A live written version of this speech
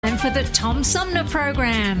time for the Tom Sumner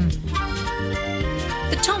Program.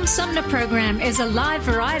 The Tom Sumner Program is a live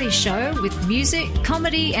variety show with music,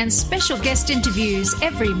 comedy, and special guest interviews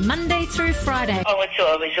every Monday through Friday. Oh, it's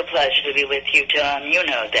always a pleasure to be with you, Tom. You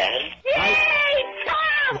know that. Yay,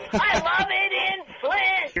 Tom! I love it in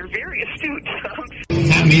Flint! You're very astute, Tom.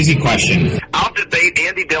 Tom, easy question. I'll debate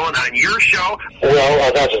Andy Dillon on your show.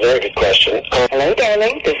 Well, that's a very good question. Hello,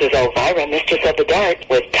 darling. This is Elvira, Mistress of the Dark,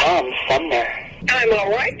 with Tom Sumner. I'm all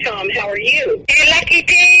right, Tom. How are you? Lucky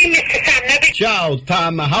day, Mr. Sumner. Ciao,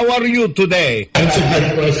 Tom. How are you today? That's a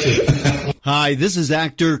good question. Hi, this is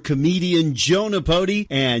actor, comedian Joe Napodi,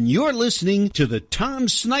 and you're listening to the Tom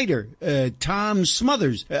Smothers.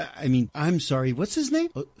 I'm sorry, what's his name?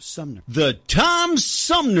 Sumner. The Tom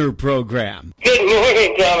Sumner Program. Good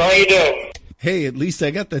morning, Tom. How you doing? Hey, at least I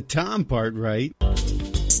got the Tom part right.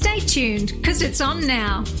 Stay tuned, because it's on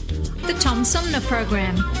now. The Tom Sumner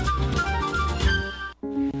Program.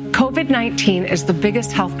 COVID-19 is the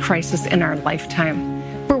biggest health crisis in our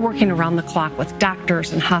lifetime. We're working around the clock with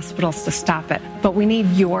doctors and hospitals to stop it, but we need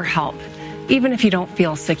your help. Even if you don't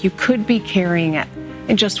feel sick, you could be carrying it.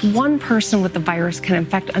 And just one person with the virus can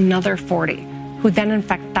infect another 40, who then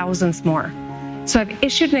infect thousands more. So I've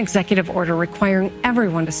issued an executive order requiring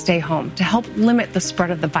everyone to stay home to help limit the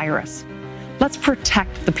spread of the virus. Let's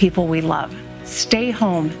protect the people we love. Stay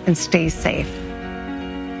home and stay safe.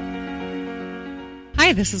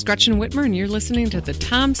 Hi, this is Gretchen Whitmer, and you're listening to the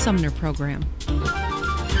Tom Sumner Program.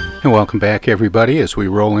 And welcome back, everybody, as we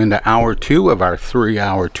roll into Hour 2 of our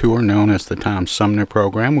 3-hour tour known as the Tom Sumner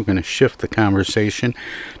Program. We're going to shift the conversation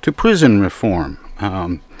to prison reform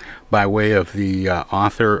by way of the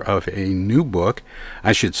author of a new book,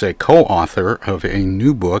 I should say co-author of a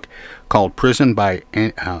new book called Prison by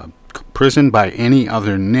Any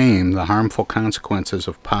Other Name, The Harmful Consequences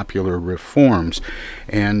of Popular Reforms.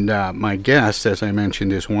 And my guest, as I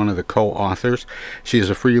mentioned, is one of the co-authors. She is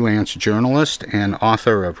a freelance journalist and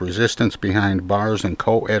author of Resistance Behind Bars and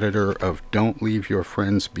co-editor of Don't Leave Your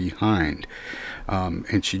Friends Behind.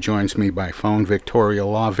 And she joins me by phone, Victoria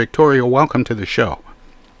Law. Victoria, welcome to the show.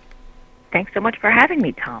 Thanks so much for having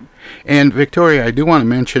me, Tom. And Victoria, I do want to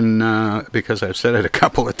mention, because I've said it a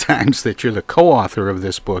couple of times, that you're the co-author of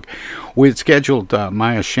this book. We'd scheduled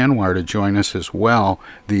Maya Shenwar to join us as well,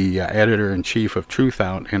 the editor-in-chief of Truth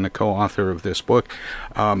Out and the co-author of this book.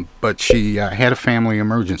 But she had a family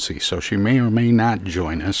emergency, so she may or may not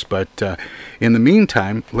join us. But in the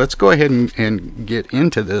meantime, let's go ahead and get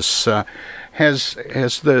into this. Has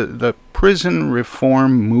the prison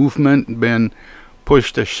reform movement been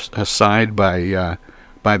pushed aside by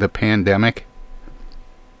the pandemic?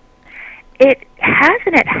 It has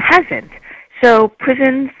and it hasn't. So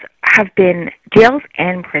jails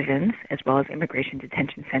and prisons, as well as immigration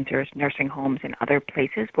detention centers, nursing homes, and other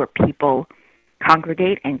places where people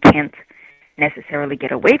congregate and can't necessarily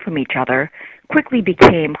get away from each other, quickly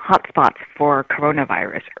became hotspots for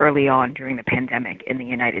coronavirus early on during the pandemic in the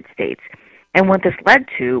United States. And what this led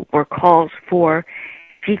to were calls for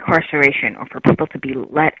decarceration, or for people to be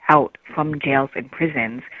let out from jails and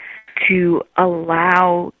prisons, to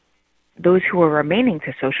allow those who are remaining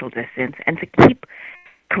to social distance and to keep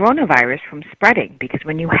coronavirus from spreading. Because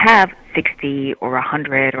when you have 60 or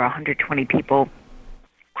 100 or 120 people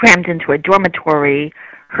crammed into a dormitory,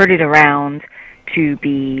 herded around to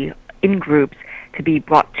be in groups, to be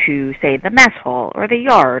brought to, say, the mess hall or the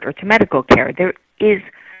yard or to medical care, there is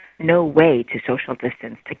no way to social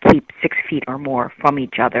distance, to keep 6 feet or more from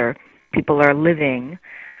each other. People are living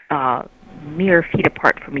mere feet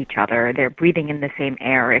apart from each other. They're breathing in the same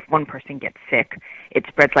air. If one person gets sick, it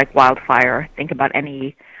spreads like wildfire. Think about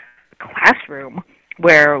any classroom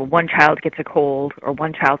where one child gets a cold or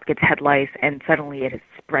one child gets head lice, and suddenly it has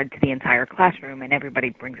spread to the entire classroom, and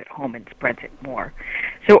everybody brings it home and spreads it more.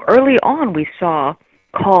 So early on, we saw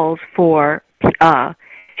calls for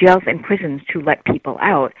jails and prisons to let people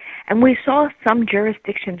out. And we saw some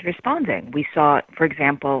jurisdictions responding. We saw, for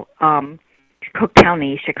example, Cook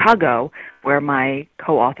County, Chicago, where my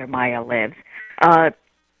co-author Maya lives,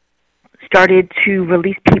 started to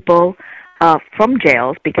release people from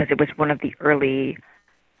jails because it was one of the early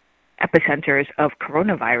epicenters of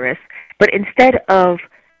coronavirus. But instead of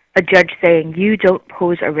a judge saying, you don't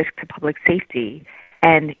pose a risk to public safety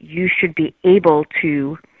and you should be able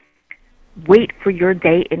to wait for your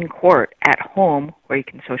day in court at home, where you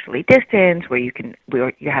can socially distance, where you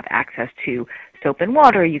have access to soap and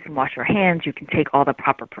water, you can wash your hands, you can take all the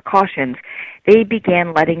proper precautions. They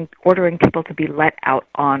began ordering people to be let out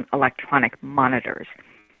on electronic monitors.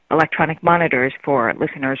 Electronic monitors, for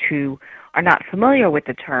listeners who are not familiar with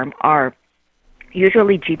the term, are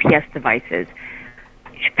usually GPS devices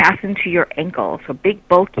fastened to your ankle, so big,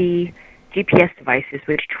 bulky GPS devices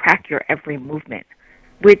which track your every movement,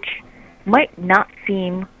 which might not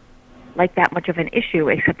seem like that much of an issue,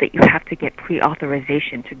 except that you have to get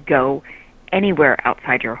pre-authorization to go anywhere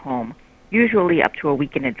outside your home, usually up to a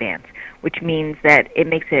week in advance, which means that it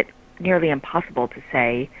makes it nearly impossible to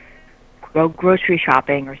say, go grocery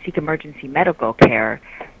shopping or seek emergency medical care,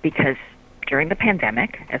 because during the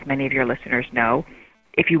pandemic, as many of your listeners know,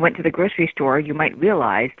 if you went to the grocery store, you might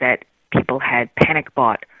realize that people had panic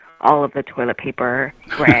bought all of the toilet paper,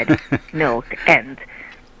 bread, milk, and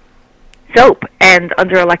soap. And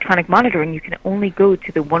under electronic monitoring, you can only go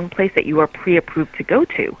to the one place that you are pre-approved to go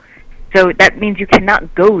to. So that means you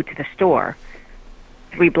cannot go to the store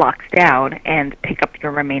 3 blocks down and pick up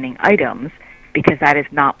your remaining items, because that is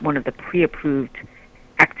not one of the pre-approved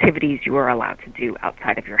activities you are allowed to do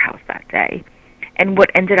outside of your house that day. And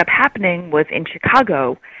what ended up happening was in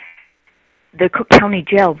Chicago, the Cook County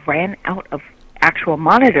Jail ran out of actual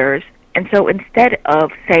monitors, and so instead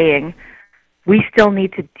of saying, we still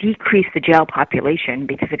need to decrease the jail population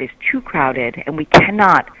because it is too crowded and we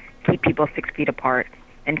cannot keep people 6 feet apart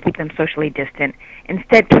and keep them socially distant,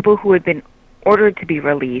 instead people who had been ordered to be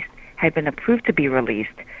released, had been approved to be released,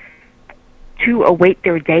 to await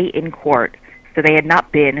their day in court, so they had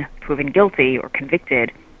not been proven guilty or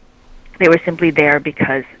convicted. They were simply there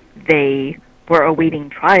because they were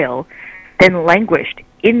awaiting trial, then languished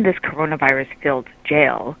in this coronavirus-filled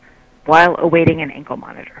jail while awaiting an ankle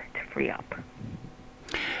monitor to free up.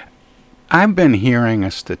 I've been hearing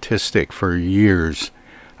a statistic for years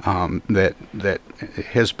that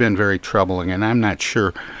has been very troubling, and I'm not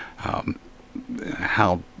sure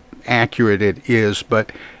how accurate it is,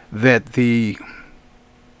 but that it's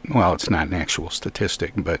not an actual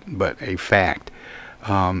statistic, but a fact,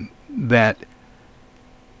 that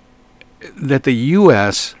the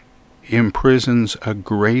U.S. imprisons a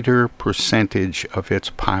greater percentage of its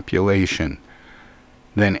population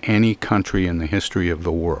than any country in the history of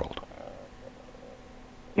the world.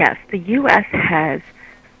 Yes, the U.S. has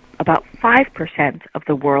about 5% of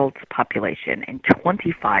the world's population and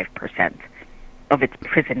 25% of its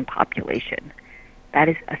prison population. That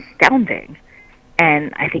is astounding.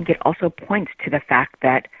 And I think it also points to the fact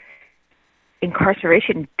that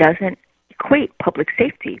incarceration doesn't equate public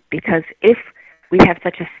safety, because if we have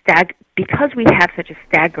such a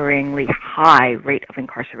staggeringly high rate of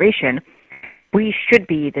incarceration, we should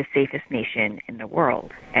be the safest nation in the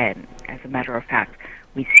world. And as a matter of fact,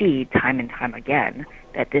 we see time and time again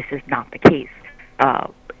that this is not the case.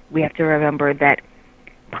 We have to remember that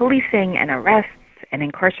policing and arrests and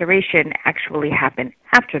incarceration actually happen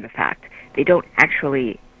after the fact. They don't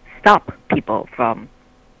actually stop people from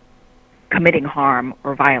committing harm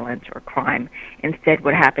or violence or crime. Instead,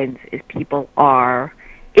 what happens is if people are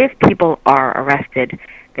arrested,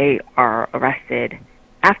 they are arrested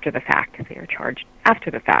after the fact. They are charged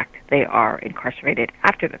after the fact. They are incarcerated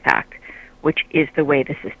after the fact, which is the way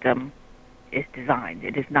the system is designed.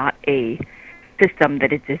 It is not a system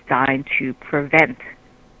that is designed to prevent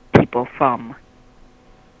people from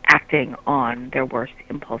acting on their worst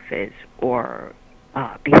impulses or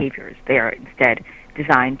behaviors. They are instead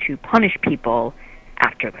designed to punish people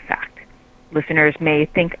after the fact. Listeners may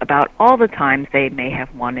think about all the times they may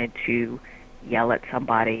have wanted to yell at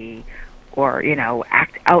somebody or,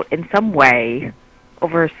 act out in some way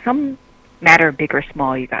over some matter, big or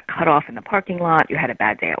small. You got cut off in the parking lot, you had a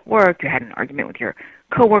bad day at work, you had an argument with your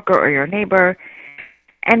coworker or your neighbor.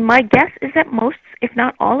 And my guess is that most, if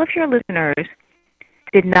not all of your listeners,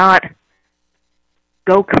 did not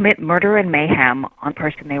go commit murder and mayhem on a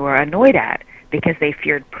person they were annoyed at because they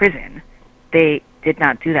feared prison. They did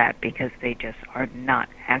not do that because they just are not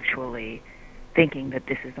actually thinking that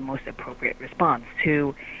this is the most appropriate response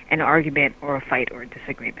to an argument or a fight or a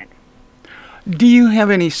disagreement. Do you have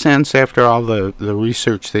any sense, after all the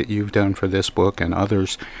research that you've done for this book and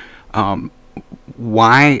others,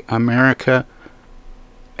 why America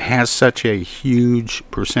has such a huge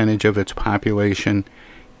percentage of its population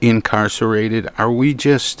incarcerated? Are we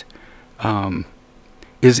just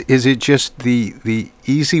is it just the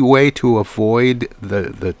easy way to avoid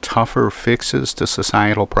the tougher fixes to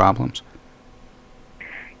societal problems?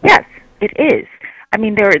 Yes, it is. I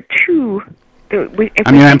mean, there are two.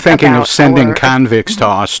 I'm thinking of sending convicts to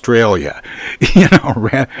Australia,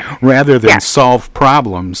 rather than solve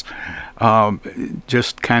problems.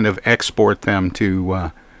 Just kind of export them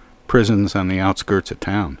to prisons on the outskirts of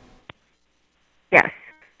town. Yes.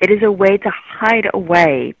 It is a way to hide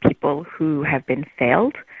away people who have been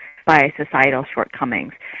failed by societal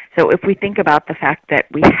shortcomings. So if we think about the fact that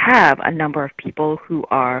we have a number of people who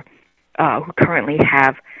currently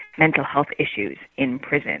have mental health issues in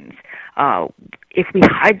prisons. If we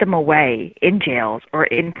hide them away in jails or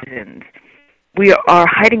in prisons, we are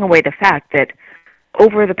hiding away the fact that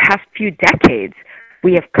over the past few decades,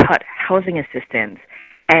 we have cut housing assistance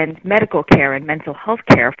and medical care and mental health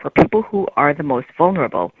care for people who are the most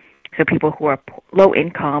vulnerable. So people who are low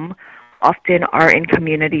income often are in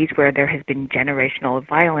communities where there has been generational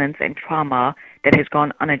violence and trauma that has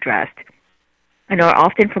gone unaddressed, and are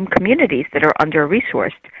often from communities that are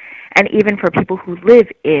under-resourced. And even for people who live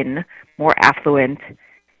in more affluent,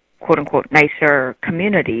 quote-unquote, nicer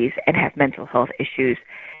communities and have mental health issues,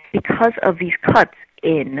 because of these cuts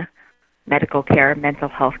in medical care, mental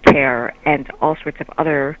health care, and all sorts of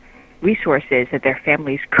other resources that their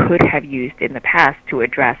families could have used in the past to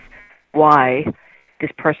address why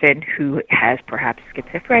this person who has perhaps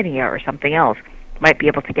schizophrenia or something else might be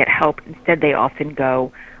able to get help. Instead, they often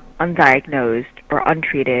go undiagnosed or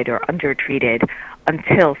untreated or undertreated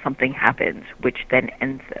until something happens, which then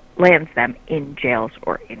lands them in jails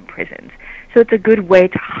or in prisons. So it's a good way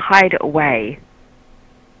to hide away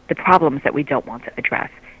the problems that we don't want to address.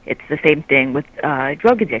 It's the same thing with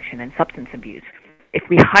drug addiction and substance abuse. If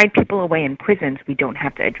we hide people away in prisons, we don't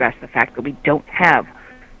have to address the fact that we don't have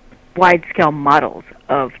wide-scale models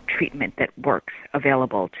of treatment that works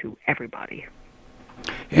available to everybody.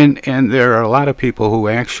 And there are a lot of people who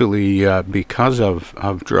actually, because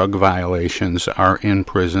of drug violations, are in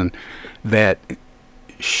prison that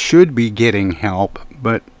should be getting help,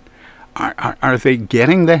 but are they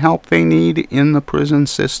getting the help they need in the prison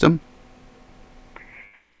system?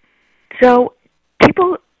 So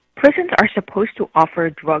prisons are supposed to offer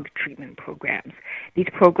drug treatment programs. These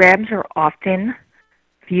programs are often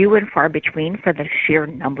few and far between for the sheer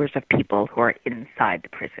numbers of people who are inside the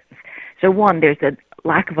prisons. So one, there's a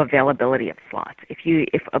lack of availability of slots.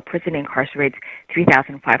 If a prison incarcerates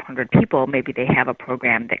 3,500 people, maybe they have a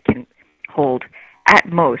program that can hold at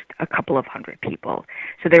most a couple of hundred people.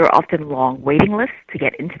 So there are often long waiting lists to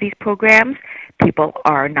get into these programs. People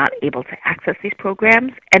are not able to access these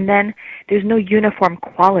programs, and then there's no uniform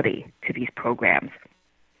quality to these programs.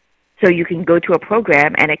 So you can go to a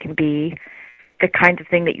program and it can be the kind of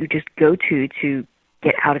thing that you just go to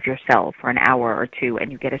get out of your cell for an hour or two,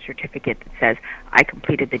 and you get a certificate that says, I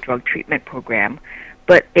completed the drug treatment program,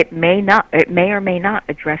 but it may or may not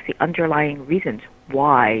address the underlying reasons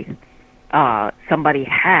why somebody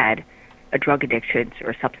had a drug addiction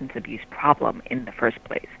or substance abuse problem in the first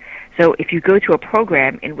place. So if you go to a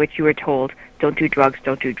program in which you are told, don't do drugs,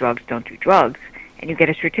 don't do drugs, don't do drugs, and you get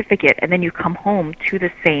a certificate, and then you come home to the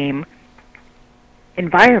same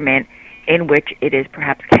environment in which it is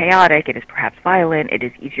perhaps chaotic, it is perhaps violent, it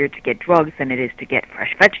is easier to get drugs than it is to get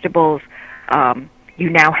fresh vegetables. You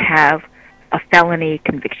now have a felony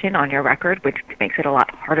conviction on your record, which makes it a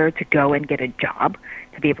lot harder to go and get a job,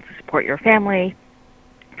 to be able to support your family,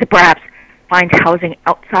 to perhaps find housing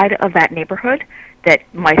outside of that neighborhood that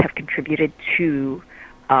might have contributed to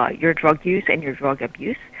your drug use and your drug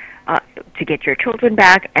abuse, to get your children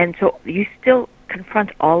back. And so you still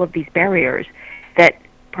confront all of these barriers that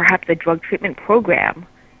perhaps a drug treatment program,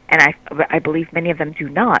 and I believe many of them do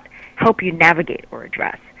not, help you navigate or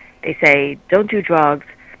address. They say, don't do drugs,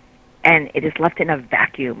 and it is left in a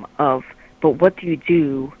vacuum of, but what do you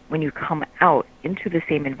do when you come out into the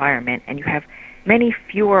same environment and you have many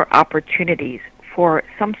fewer opportunities for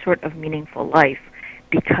some sort of meaningful life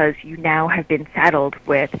because you now have been saddled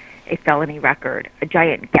with a felony record, a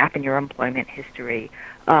giant gap in your employment history,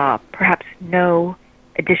 perhaps no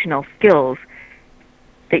additional skills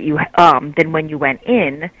that you than when you went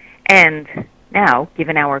in. And now,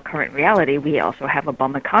 given our current reality, we also have a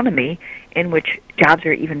bum economy in which jobs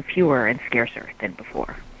are even fewer and scarcer than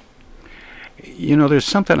before. You know, there's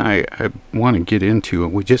something I want to get into,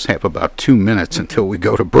 and we just have about 2 minutes until we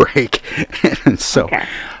go to break. And so, okay.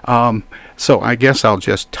 So I guess I'll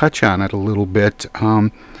just touch on it a little bit.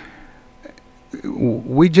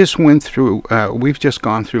 We've just gone through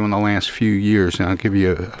in the last few years, and I'll give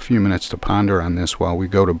you a few minutes to ponder on this while we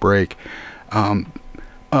go to break,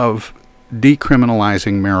 of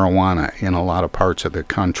decriminalizing marijuana in a lot of parts of the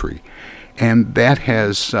country. And that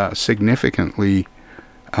has significantly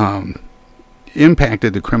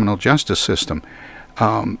impacted the criminal justice system.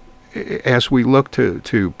 As we look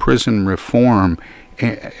to prison reform,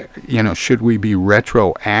 should we be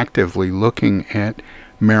retroactively looking at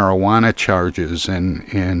marijuana charges and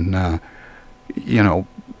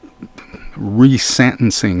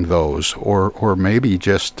resentencing those, or maybe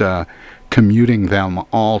just commuting them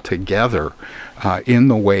all together in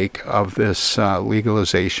the wake of this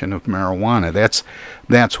legalization of marijuana?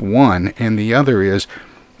 That's one. And the other is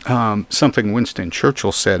something Winston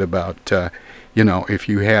Churchill said about if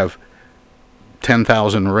you have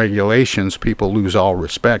 10,000 regulations, people lose all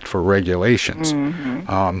respect for regulations,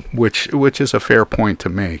 which is a fair point to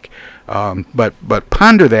make. But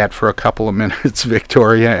ponder that for a couple of minutes,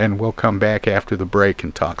 Victoria, and we'll come back after the break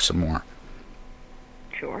and talk some more.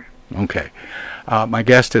 Sure. Okay. My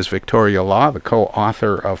guest is Victoria Law, the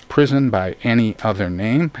co-author of Prison by Any Other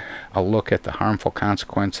Name, a look at the harmful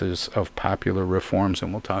consequences of popular reforms,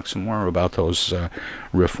 and we'll talk some more about those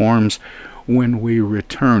reforms when we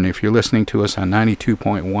return. If you're listening to us on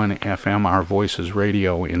 92.1 FM, Our Voices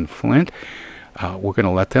Radio in Flint, we're going to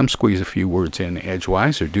let them squeeze a few words in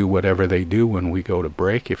edgewise or do whatever they do when we go to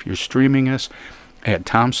break. If you're streaming us at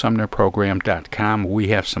TomSumnerProgram.com, we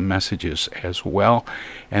have some messages as well,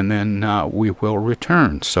 and then we will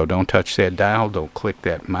return. So don't touch that dial, don't click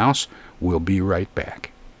that mouse. We'll be right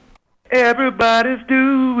back. Everybody's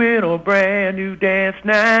doing a brand new dance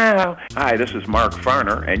now. Hi, this is Mark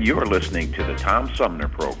Farner, and you're listening to the Tom Sumner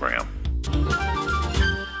Program.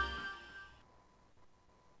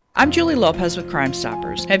 I'm Julie Lopez with Crime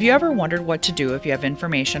Stoppers. Have you ever wondered what to do if you have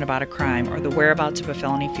information about a crime or the whereabouts of a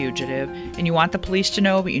felony fugitive and you want the police to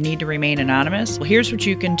know but you need to remain anonymous? Well, here's what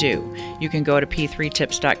you can do. You can go to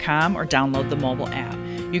p3tips.com or download the mobile app.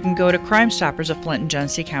 You can go to Crime Stoppers of Flint and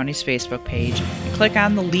Genesee County's Facebook page and click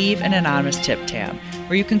on the Leave an Anonymous Tip tab,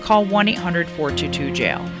 or you can call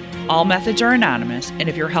 1-800-422-JAIL. All methods are anonymous, and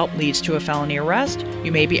if your help leads to a felony arrest,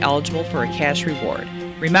 you may be eligible for a cash reward.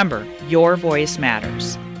 Remember, your voice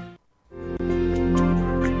matters.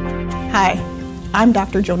 Hi, I'm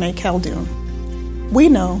Dr. Jonae Caldoun. We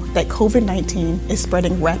know that COVID-19 is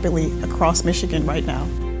spreading rapidly across Michigan right now.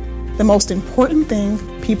 The most important thing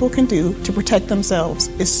people can do to protect themselves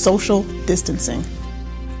is social distancing.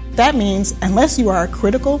 That means unless you are a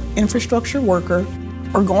critical infrastructure worker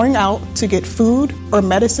or going out to get food or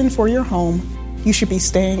medicine for your home, you should be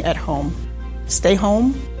staying at home. Stay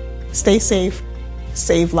home, stay safe,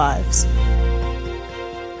 save lives.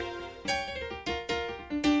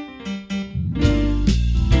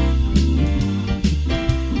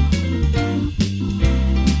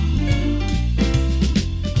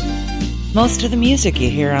 Most of the music you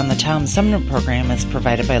hear on the Tom Sumner Program is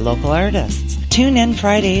provided by local artists. Tune in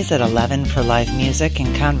Fridays at 11 for live music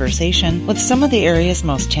and conversation with some of the area's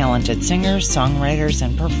most talented singers, songwriters,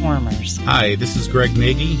 and performers. Hi, this is Greg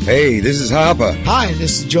Nagy. Hey, this is Harper. Hi,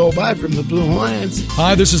 this is Joe By from the Blue Hawaiians.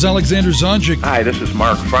 Hi, this is Alexander Zonjic. Hi, this is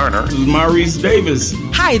Mark Farner. This is Maurice Davis.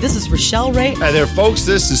 Hi, this is Rochelle Ray. Hi there, folks.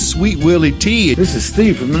 This is Sweet Willie T. This is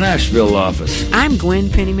Steve from the Nashville office. I'm Gwen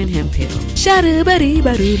Pennyman Hemphill.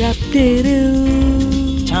 Shadoo-ba-dee-ba-doo-da-doo-doo.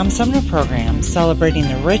 Tom Sumner Program, celebrating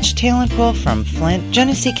the rich talent pool from Flint,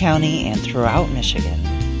 Genesee County, and throughout Michigan.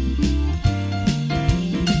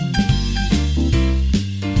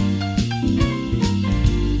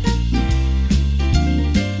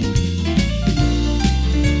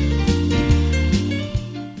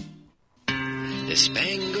 The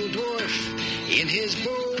Spangled Dwarf in his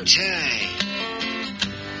bow tie.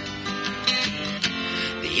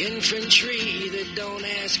 The infantry that don't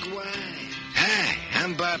ask why. Hi,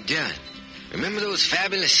 I'm Bob Dylan. Remember those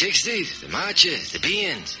fabulous 60s? The marches, the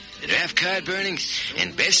paeans, the draft card burnings,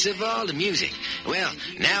 and best of all, the music. Well,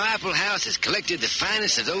 now Apple House has collected the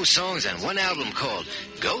finest of those songs on one album called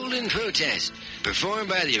Golden Protest, performed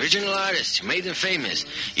by the original artists who made them famous.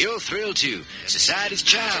 You'll thrill to Society's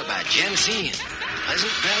Child by Janisine,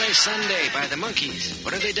 Pleasant Valley Sunday by the Monkees,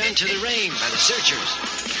 What Have They Done to the Rain by the Searchers,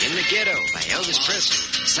 In the Ghetto by Elvis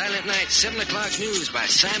Presley, Silent Night 7 O'Clock News by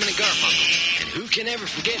Simon and Garfunkel, and who can ever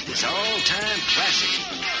forget this all-time classic?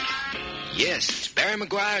 Yes, it's Barry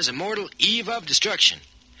McGuire's immortal Eve of Destruction.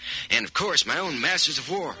 And, of course, my own Masters of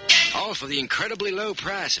War, all for the incredibly low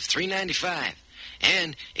price of $3.95.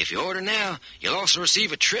 And if you order now, you'll also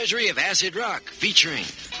receive a treasury of acid rock featuring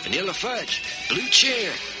Vanilla Fudge, Blue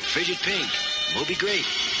Cheer, Frigid Pink, Moby Grape,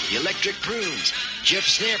 The Electric Prunes,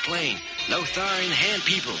 Jefferson Airplane, Lothar and the Hand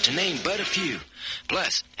People, to name but a few.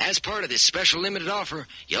 Plus, as part of this special limited offer,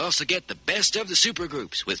 you'll also get the best of the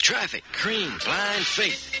supergroups with Traffic, Cream, Blind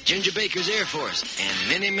Faith, Ginger Baker's Air Force, and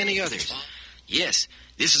many, many others. Yes,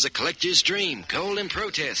 this is a collector's dream, Golden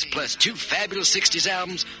Protest, plus 2 fabulous 60s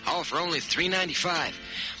albums, all for only $3.95.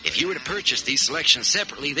 If you were to purchase these selections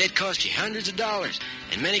separately, they'd cost you hundreds of dollars,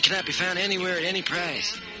 and many cannot be found anywhere at any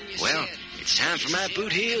price. Well, it's time for my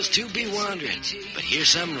boot heels to be wandering. But here's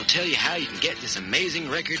someone who'll tell you how you can get this amazing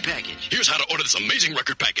record package. Here's how to order this amazing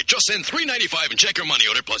record package. Just send $3.95 and check your money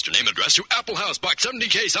order plus your name and address to Apple House, Box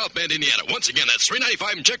 70K, South Bend, Indiana. Once again, that's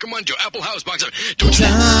 $3.95 and check your money to Apple House, Box 70K.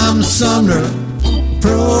 Tom Sumner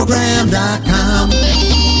Program.com.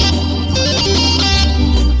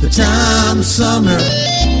 The Tom Sumner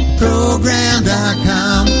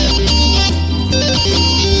TomSumnerProgram.com.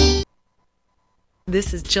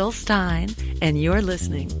 This is Jill Stein, and you're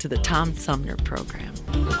listening to the Tom Sumner Program.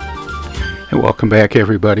 Hey, welcome back,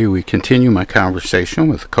 everybody. We continue my conversation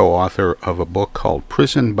with the co-author of a book called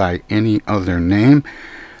Prison by Any Other Name.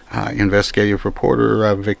 Investigative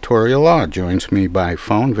reporter Victoria Law joins me by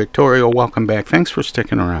phone. Victoria, welcome back. Thanks for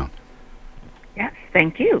sticking around. Yes,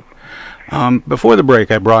 thank you. Before the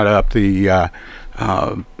break, I brought up the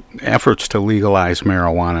efforts to legalize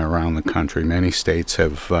marijuana around the country. Many states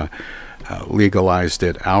have legalized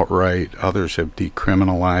it outright. Others have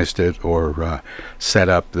decriminalized it or set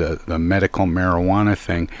up the medical marijuana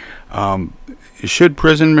thing. Should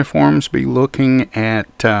prison reforms be looking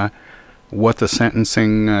at what the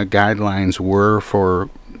sentencing guidelines were for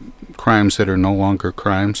crimes that are no longer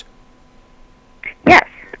crimes? Yes,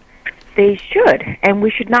 they should, and we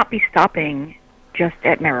should not be stopping just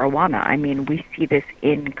at marijuana. I mean, we have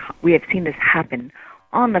seen this happen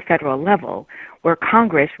on the federal level, where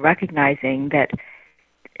Congress, recognizing that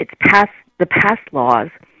the past laws,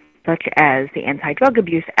 such as the Anti-Drug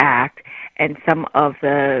Abuse Act and some of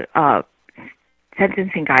the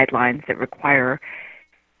sentencing guidelines that require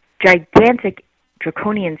gigantic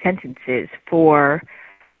draconian sentences for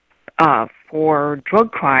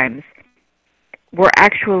drug crimes, were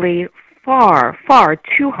actually far, far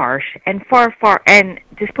too harsh and far and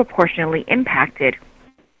disproportionately impacted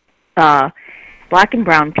Black and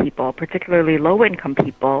brown people, particularly low-income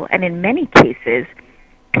people, and in many cases,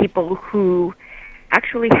 people who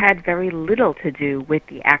actually had very little to do with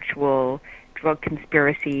the actual drug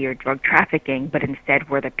conspiracy or drug trafficking, but instead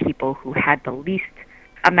were the people who had the least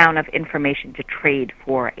amount of information to trade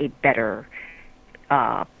for a better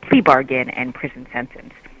plea bargain and prison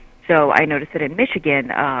sentence. So I noticed that in Michigan,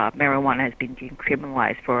 marijuana has been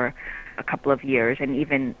decriminalized for a couple of years and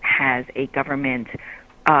even has a government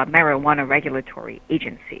marijuana regulatory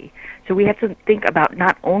agency. So we have to think about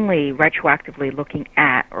not only retroactively looking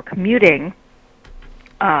at or commuting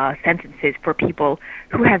sentences for people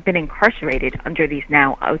who have been incarcerated under these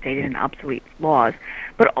now outdated and obsolete laws,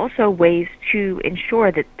 but also ways to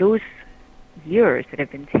ensure that those years that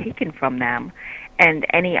have been taken from them and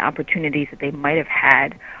any opportunities that they might have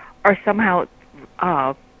had are somehow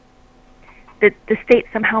that the state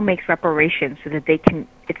somehow makes reparations so that they can,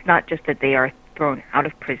 it's not just that they are thrown out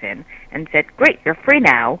of prison and said, great, you're free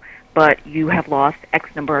now, but you have lost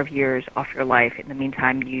X number of years off your life. In the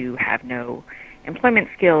meantime, you have no employment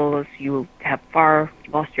skills, you have far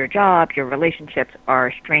lost your job, your relationships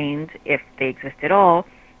are strained if they exist at all,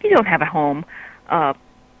 you don't have a home,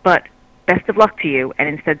 but best of luck to you, and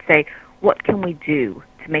instead say, what can we do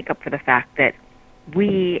to make up for the fact that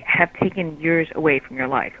we have taken years away from your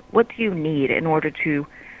life? What do you need in order to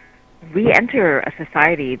re-enter a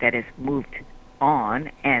society that has moved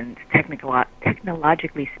on and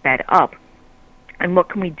technologically sped up? And what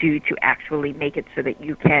can we do to actually make it so that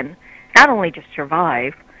you can not only just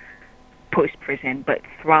survive post-prison, but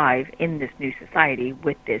thrive in this new society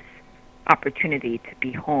with this opportunity to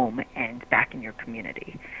be home and back in your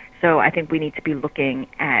community? So I think we need to be looking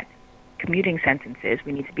at commuting sentences.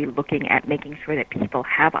 We need to be looking at making sure that people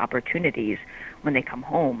have opportunities when they come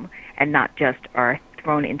home and not just are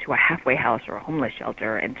thrown into a halfway house or a homeless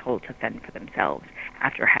shelter and told to fend for themselves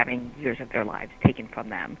after having years of their lives taken from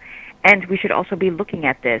them. And we should also be looking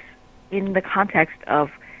at this in the context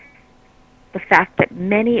of the fact that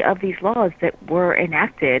many of these laws that were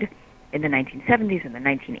enacted in the 1970s, in the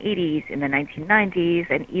 1980s, in the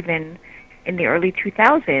 1990s, and even in the early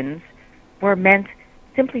 2000s were meant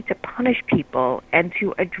simply to punish people and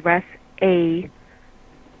to address a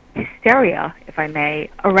hysteria, if I may,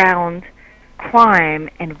 around crime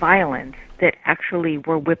and violence that actually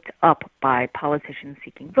were whipped up by politicians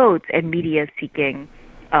seeking votes and media seeking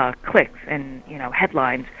clicks and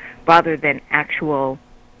headlines, rather than actual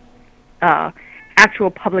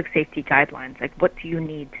public safety guidelines. Like, what do you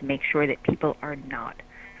need to make sure that people are not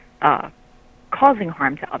causing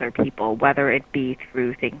harm to other people, whether it be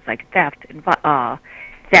through things like theft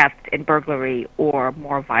and burglary or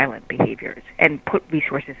more violent behaviors, and put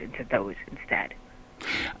resources into those instead.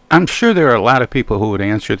 I'm sure there are a lot of people who would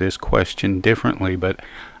answer this question differently, but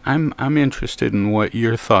I'm interested in what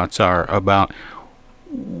your thoughts are about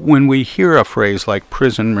when we hear a phrase like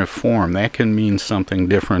prison reform. That can mean something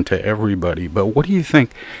different to everybody, but what do you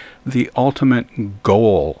think the ultimate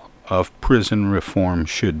goal of prison reform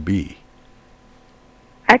should be?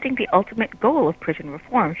 I think the ultimate goal of prison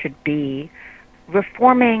reform should be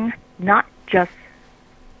reforming not just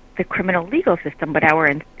the criminal legal system, but our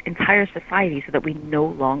entire society, so that we no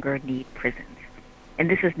longer need prisons. And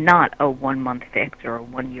this is not a 1-month fix or a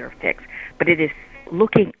 1-year fix, but it is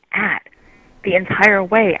looking at the entire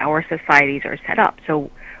way our societies are set up.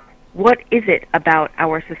 So what is it about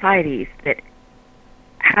our societies that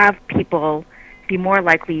have people be more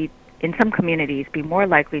likely, in some communities, be more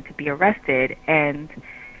likely to be arrested and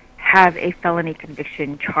have a felony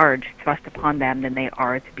conviction charge thrust upon them than they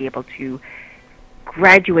are to be able to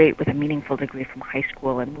graduate with a meaningful degree from high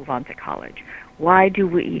school and move on to college? Why do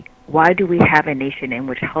we have a nation in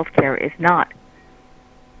which healthcare is not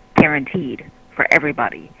guaranteed for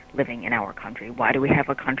everybody living in our country? Why do we have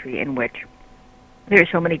a country in which there are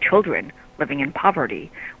so many children living in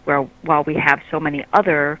poverty, while we have so many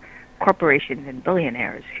other corporations and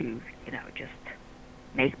billionaires who, just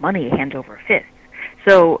make money hand over fist?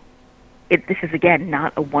 So this is, again,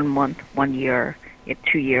 not a 1 month, 1 year,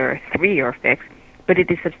 2 year, 3 year fix, but it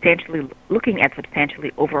is looking at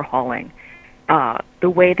substantially overhauling the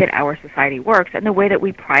way that our society works and the way that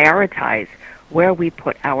we prioritize where we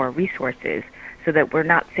put our resources, so that we're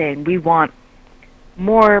not saying we want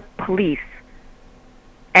more police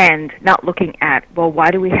and not looking at, well, why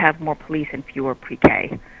do we have more police and fewer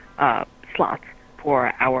pre-K slots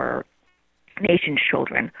for our nation's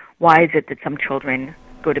children? Why is it that some children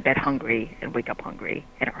go to bed hungry and wake up hungry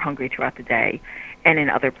and are hungry throughout the day, and in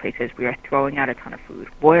other places we are throwing out a ton of food?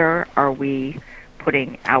 Where are we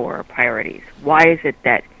putting our priorities? Why is it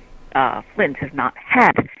that Flint has not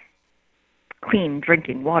had clean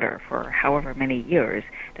drinking water for however many years?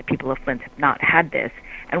 The people of Flint have not had this,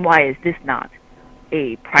 and why is this not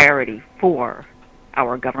a priority for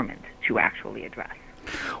our government to actually address?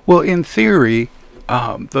 Well, in theory,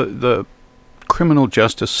 the criminal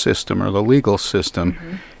justice system or the legal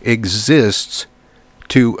system exists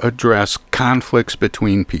to address conflicts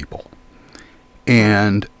between people.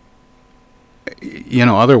 And,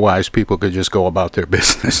 otherwise people could just go about their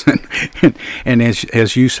business and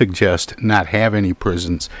as you suggest, not have any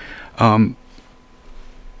prisons.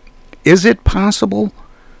 Is it possible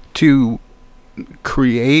to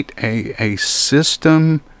create a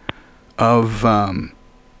system of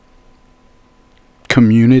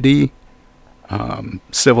community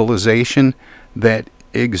civilization that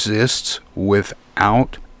exists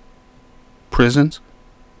without prisons?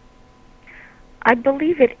 I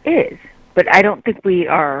believe it is, but I don't think we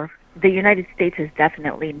are. The United States is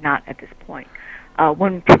definitely not at this point.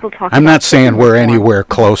 When people talk, I'm not saying we're anywhere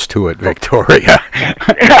close to it, Victoria.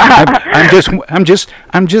 I'm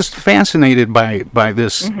just fascinated by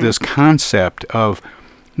this concept of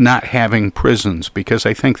not having prisons, because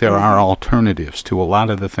I think there are alternatives to a lot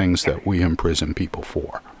of the things that we imprison people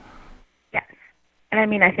for. Yes.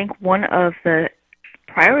 And I think one of the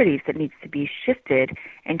priorities that needs to be shifted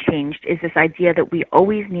and changed is this idea that we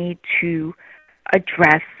always need to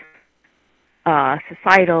address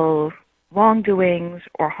societal wrongdoings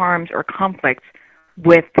or harms or conflicts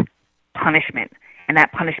with punishment. And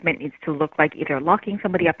that punishment needs to look like either locking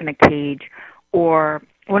somebody up in a cage or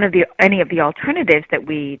any of the alternatives that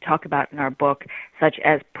we talk about in our book, such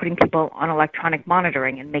as putting people on electronic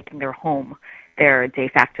monitoring and making their home their de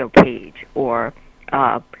facto cage, or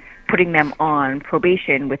putting them on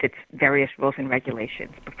probation with its various rules and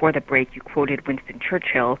regulations. Before the break, you quoted Winston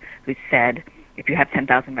Churchill, who said, if you have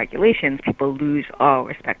 10,000 regulations, people lose all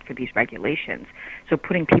respect for these regulations. So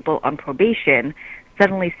putting people on probation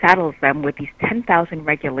suddenly saddles them with these 10,000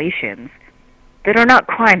 regulations that are not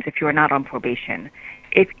crimes if you are not on probation.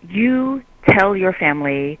 If you tell your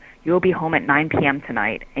family you'll be home at 9 p.m.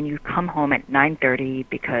 tonight, and you come home at 9:30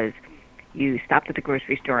 because you stopped at the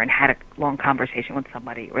grocery store and had a long conversation with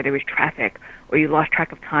somebody, or there was traffic, or you lost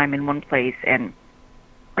track of time in one place and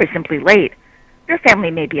are simply late, your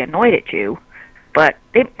family may be annoyed at you, but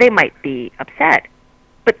they might be upset,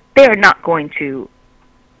 but they're not going to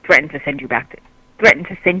threaten to send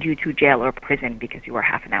you to jail or prison because you were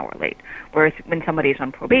half an hour late. Whereas when somebody is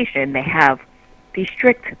on probation, they have these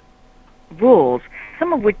strict rules,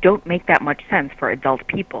 some of which don't make that much sense for adult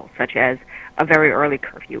people, such as a very early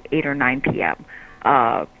curfew, 8 or 9 p.m.,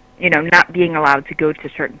 not being allowed to go to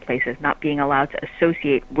certain places, not being allowed to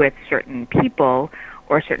associate with certain people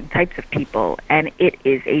or certain types of people, and it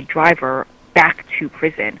is a driver back to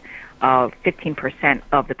prison. 15%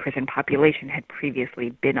 of the prison population had previously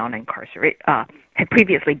been on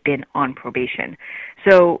probation.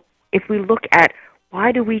 So if we look at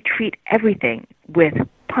why do we treat everything with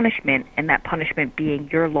punishment, and that punishment being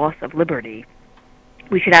your loss of liberty,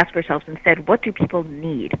 we should ask ourselves instead, what do people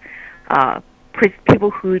need?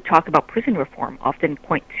 People who talk about prison reform often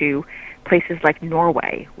point to places like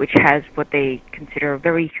Norway, which has what they consider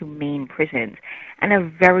very humane prisons and a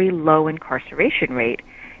very low incarceration rate,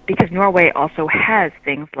 because Norway also has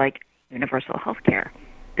things like universal health care.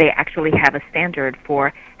 they actually have a standard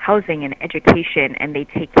for housing and education, and they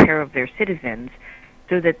take care of their citizens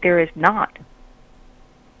so that there is not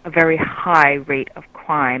a very high rate of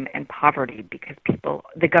crime and poverty, because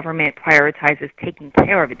the government prioritizes taking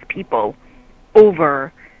care of its people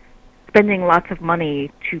over spending lots of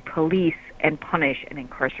money to police and punish and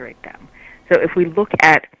incarcerate them. So if we look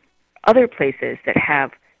at other places that have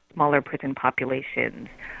smaller prison populations,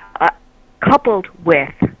 coupled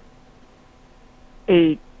with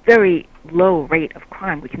a very low rate of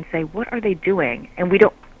crime, we can say, what are they doing? And we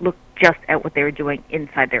don't look just at what they're doing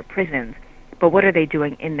inside their prisons, but what are they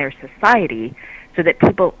doing in their society so that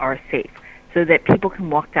people are safe, so that people can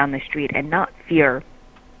walk down the street and not fear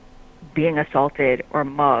being assaulted or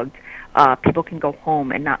mugged. People can go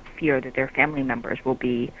home and not fear that their family members will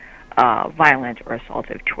be violent or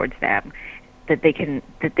assaultive towards them. That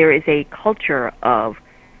there is a culture of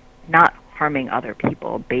not harming other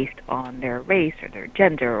people based on their race or their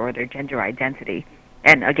gender identity.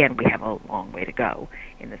 And again, we have a long way to go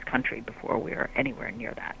in this country before we're anywhere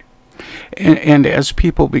near that. And as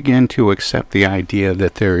people begin to accept the idea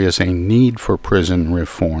that there is a need for prison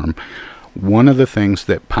reform, one of the things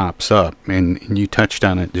that pops up, and you touched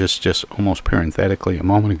on it just almost parenthetically a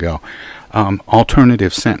moment ago,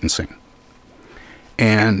 alternative sentencing.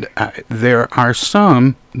 And there are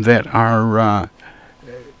some that are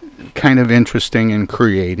kind of interesting and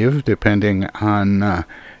creative, depending on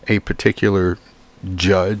a particular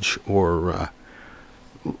judge or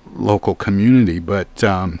local community. But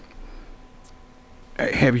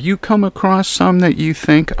have you come across some that you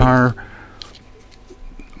think are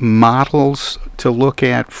models to look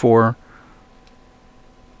at for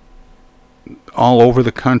all over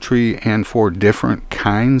the country and for different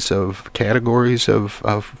kinds of categories of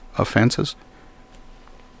offenses?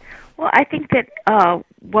 Well, I think that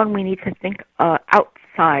one, we need to think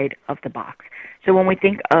outside of the box. So when we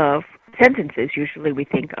think of sentences, usually we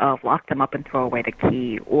think of lock them up and throw away the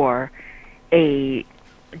key, or a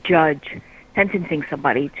judge sentencing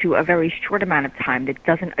somebody to a very short amount of time that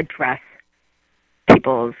doesn't address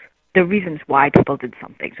the reasons why people did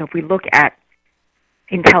something. So if we look at,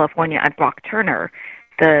 in California, at Brock Turner,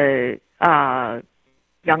 the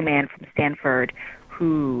young man from Stanford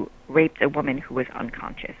who raped a woman who was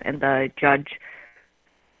unconscious, and the judge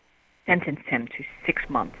sentenced him to 6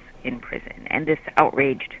 months in prison. And this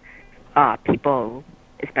outraged people,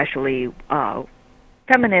 especially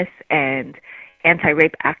feminists and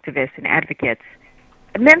anti-rape activists and advocates,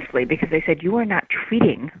 immensely, because they said, you are not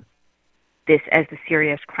treating this as the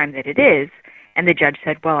serious crime that it is. And the judge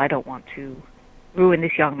said, well, I don't want to ruin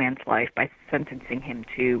this young man's life by sentencing him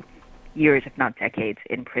to years, if not decades,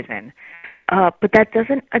 in prison. But that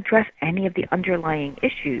doesn't address any of the underlying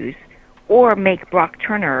issues or make Brock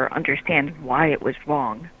Turner understand why it was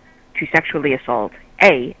wrong to sexually assault,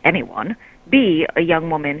 A, anyone, B, a young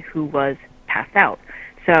woman who was passed out.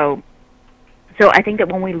 So I think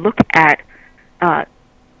that when we look at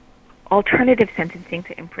alternative sentencing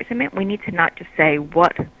to imprisonment, we need to not just say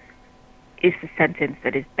what is the sentence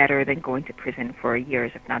that is better than going to prison for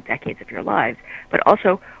years, if not decades, of your lives, but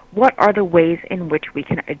also what are the ways in which we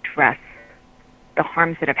can address the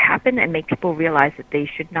harms that have happened and make people realize that they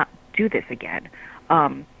should not do this again.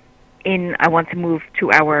 I want to move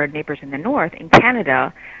to our neighbors in the north. In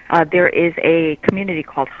Canada, there is a community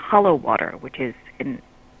called Hollow Water, which is a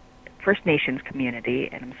First Nations community,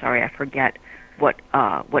 and I'm sorry, I forget what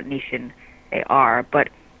nation they are, but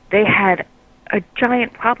they had a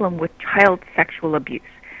giant problem with child sexual abuse.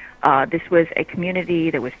 This was a community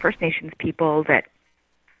that was First Nations people that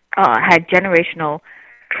had generational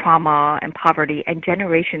trauma and poverty and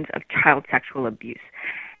generations of child sexual abuse.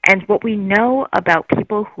 And what we know about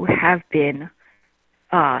people who have been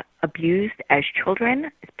abused as children,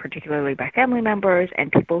 particularly by family members,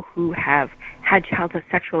 and people who have had child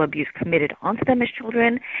sexual abuse committed onto them as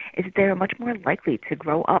children, is that they are much more likely to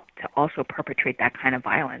grow up to also perpetrate that kind of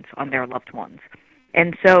violence on their loved ones.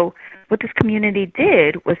 And so what this community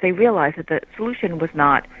did was they realized that the solution was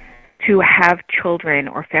not to have children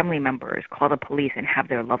or family members call the police and have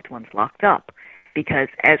their loved ones locked up, because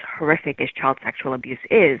as horrific as child sexual abuse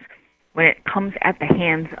is, when it comes at the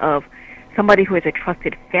hands of somebody who is a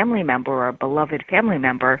trusted family member or a beloved family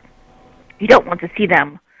member, you don't want to see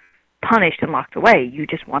them punished and locked away. You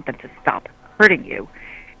just want them to stop hurting you.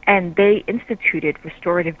 And they instituted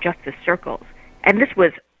restorative justice circles. And this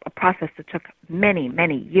was a process that took many,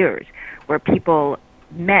 many years, where people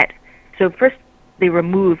met. So first they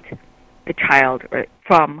removed the child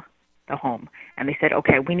from the home, and they said,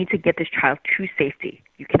 okay, we need to get this child to safety.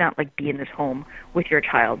 You cannot be in this home with your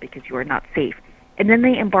child because you are not safe. And then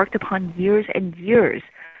they embarked upon years and years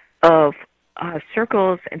of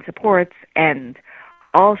circles and supports and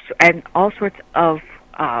all sorts of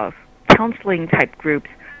counseling type groups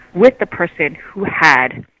with the person who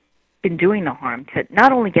had been doing the harm, to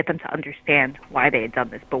not only get them to understand why they had done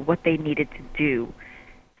this, but what they needed to do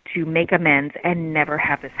to make amends and never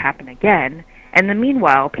have this happen again. And in the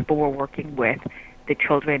meanwhile, people were working with the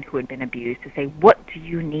children who had been abused to say, what do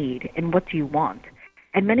you need and what do you want?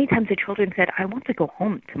 And many times the children said, I want to go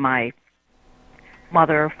home to my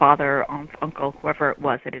mother, father, aunt, uncle, whoever it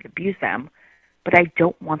was that had abused them, but I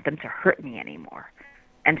don't want them to hurt me anymore.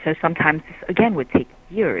 And so sometimes this, again, would take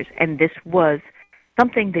years. And this was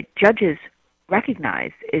something that judges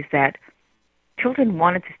recognized, is that children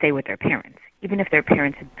wanted to stay with their parents, even if their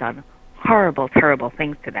parents had done horrible, terrible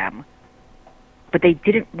things to them. But they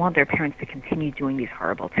didn't want their parents to continue doing these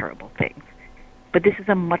horrible, terrible things. But this is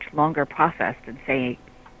a much longer process than saying,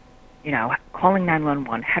 calling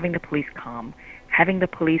 911, having the police come, having the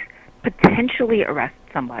police potentially arrest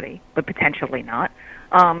somebody, but potentially not,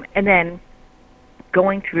 and then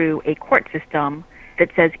going through a court system that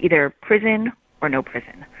says either prison or no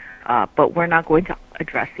prison. But we're not going to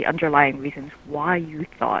address the underlying reasons why you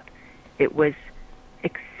thought it was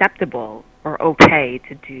acceptable or okay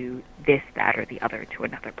to do this, that, or the other to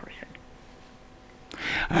another person.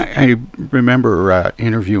 I remember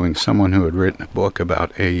interviewing someone who had written a book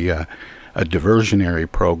about a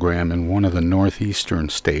diversionary program in one of the northeastern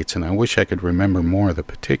states, and I wish I could remember more of the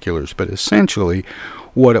particulars, but essentially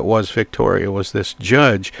what it was, Victoria, was this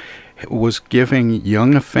judge was giving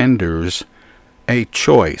young offenders a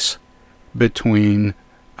choice between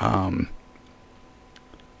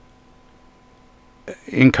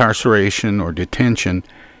incarceration or detention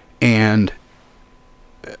and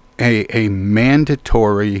a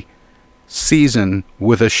mandatory season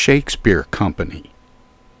with a Shakespeare company.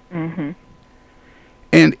 Mm-hmm.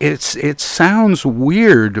 And it sounds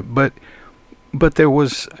weird, but there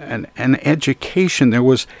was an education, there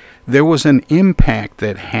was an impact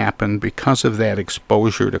that happened because of that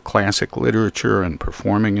exposure to classic literature and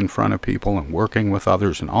performing in front of people and working with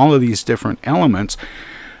others and all of these different elements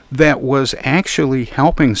that was actually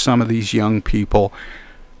helping some of these young people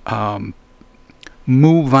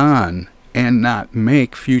move on and not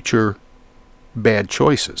make future bad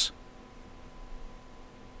choices.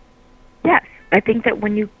 Yes, I think that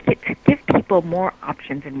when you get to give people more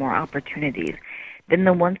options and more opportunities than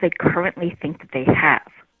the ones they currently think that they have,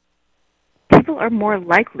 people are more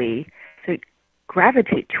likely to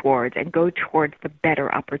gravitate towards and go towards the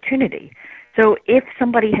better opportunity. So if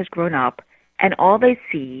somebody has grown up and all they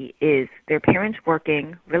see is their parents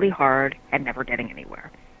working really hard and never getting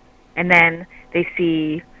anywhere, and then they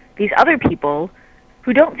see these other people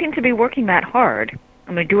who don't seem to be working that hard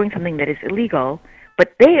and they're doing something that is illegal,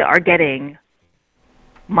 but they are getting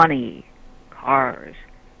money, cars,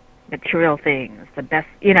 material things, the best,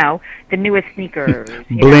 the newest sneakers,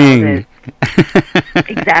 bling.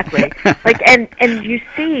 Exactly. And you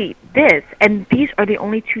see this, and these are the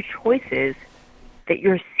only two choices that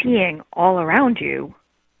you're seeing all around you.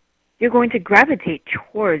 You're going to gravitate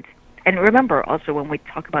towards. And remember, also, when we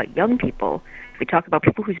talk about young people, we talk about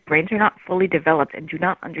people whose brains are not fully developed and do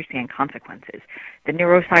not understand consequences. The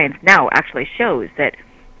neuroscience now actually shows that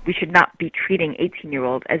we should not be treating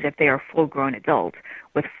 18-year-olds as if they are full-grown adults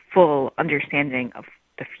with full understanding of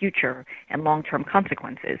the future and long-term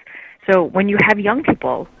consequences. So when you have young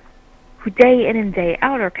people who day in and day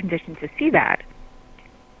out are conditioned to see that,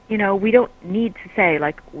 we don't need to say,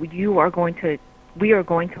 we are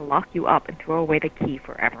going to lock you up and throw away the key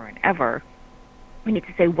forever and ever. We need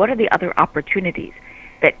to say, what are the other opportunities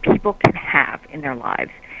that people can have in their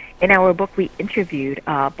lives? In our book, we interviewed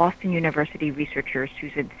Boston University researcher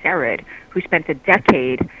Susan Serrett, who spent a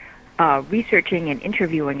decade researching and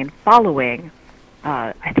interviewing and following,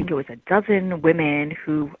 I think it was a dozen women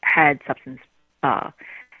who had substance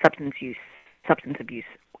abuse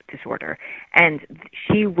disorder. And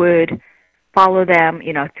she would follow them,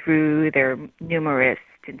 through their numerous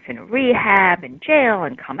stints in rehab and jail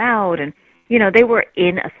and come out. And, they were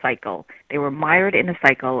in a cycle. They were mired in a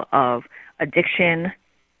cycle of addiction,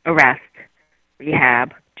 arrest,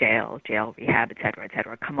 rehab, jail, rehab, et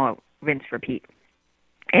cetera, come out, rinse, repeat.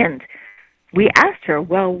 And we asked her,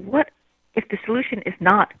 well, what if the solution is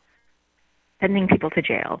not sending people to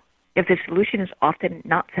jail? If the solution is often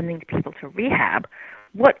not sending people to rehab,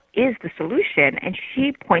 what is the solution? And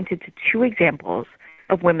she pointed to two examples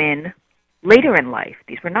of women later in life,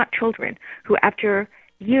 these were not children, who after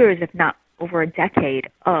years, if not over a decade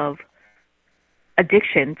of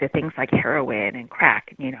addiction to things like heroin and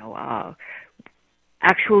crack,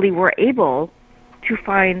 actually were able to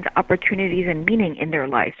find opportunities and meaning in their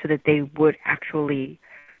life so that they would actually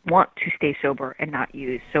want to stay sober and not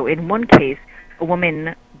use. So in one case, a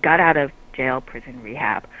woman got out of jail, prison,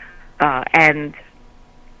 rehab, and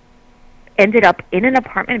ended up in an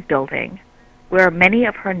apartment building where many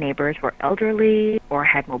of her neighbors were elderly or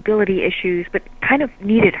had mobility issues, but kind of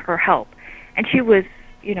needed her help. And she was,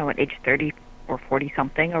 at age 30 or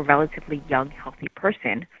 40-something, a relatively young, healthy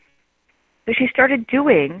person. So she started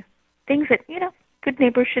doing things that, good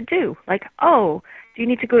neighbors should do. Like, oh, do you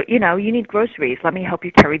need to go, you need groceries. Let me help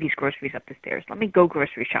you carry these groceries up the stairs. Let me go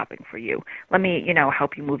grocery shopping for you. Let me,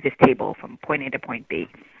 help you move this table from point A to point B.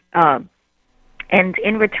 And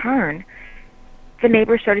in return, the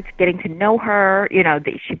neighbors started getting to know her.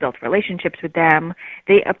 She built relationships with them.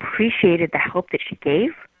 They appreciated the help that she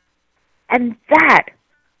gave. And that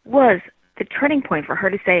was the turning point for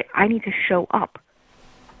her to say, I need to show up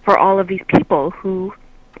for all of these people who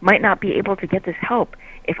might not be able to get this help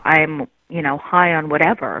if I'm, high on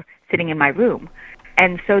whatever, sitting in my room.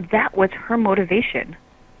 And so that was her motivation.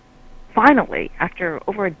 Finally, after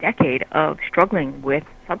over a decade of struggling with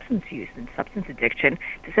substance use and substance addiction,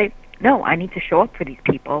 to say, no, I need to show up for these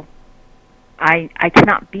people. I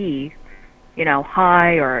cannot be,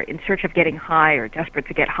 high or in search of getting high or desperate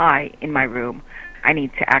to get high in my room. I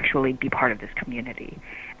need to actually be part of this community.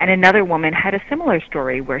 And another woman had a similar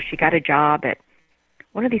story where she got a job at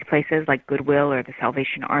one of these places like Goodwill or the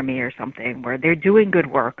Salvation Army or something where they're doing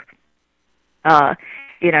good work.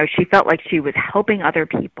 She felt like she was helping other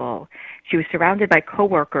people. She was surrounded by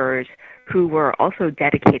coworkers who were also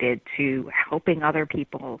dedicated to helping other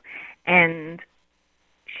people. And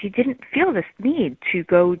she didn't feel this need to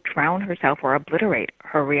go drown herself or obliterate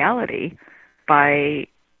her reality by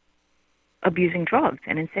abusing drugs.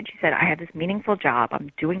 And instead she said, I have this meaningful job.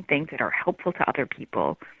 I'm doing things that are helpful to other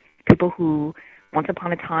people who once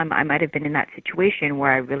upon a time I might have been in that situation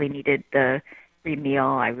where I really needed the free meal,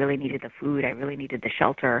 I really needed the food, I really needed the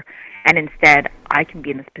shelter. And instead I can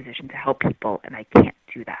be in this position to help people, and I can't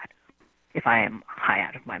do that if I am high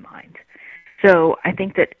out of my mind. So I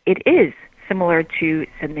think that it is similar to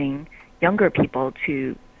sending younger people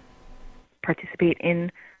to participate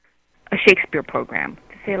in a Shakespeare program,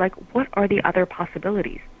 to say, like, what are the other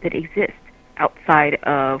possibilities that exist outside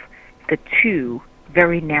of the two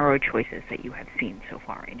very narrow choices that you have seen so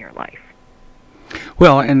far in your life?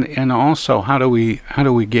 Well, and also, how do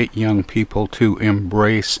we get young people to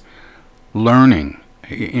embrace learning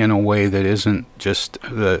in a way that isn't just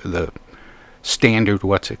the standard,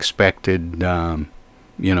 what's expected, learning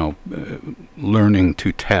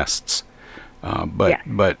to tests,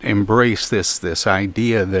 but embrace this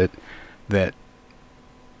idea that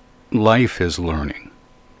life is learning.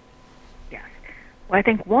 Yes. Well, I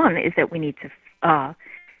think one is that we need to,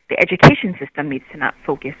 the education system needs to not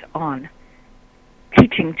focus on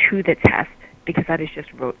teaching to the test, because that is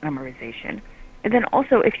just rote memorization. And then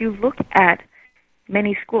also, if you look at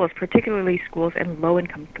many schools, particularly schools in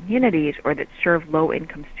low-income communities or that serve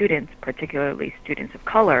low-income students, particularly students of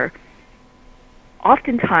color,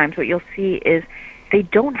 oftentimes what you'll see is they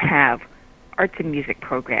don't have arts and music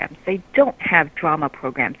programs. They don't have drama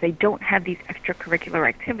programs. They don't have these extracurricular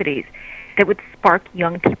activities that would spark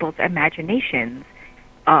young people's imaginations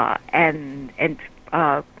and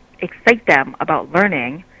excite them about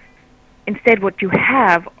learning. Instead, what you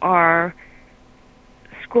have are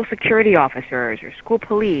school security officers or school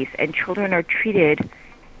police, and children are treated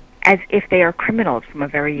as if they are criminals from a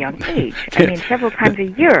very young age. I mean, several times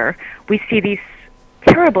a year, we see these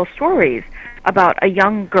terrible stories about a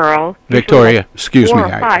young girl. Victoria, excuse me.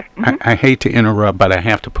 I hate to interrupt, but I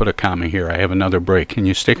have to put a comma here. I have another break. Can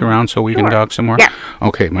you stick around so we can talk some more? Yeah.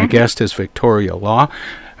 Okay, my guest is Victoria Law,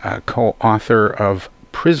 co-author of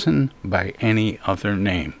Prison by Any Other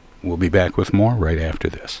Name. We'll be back with more right after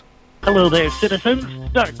this. Hello there, citizens.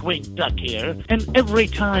 Darkwing Duck here, and every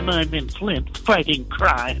time I'm in Flint fighting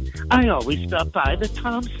crime, I always stop by the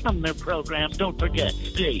Tom Sumner program. Don't forget,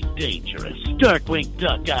 stay dangerous. Darkwing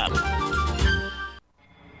Duck out.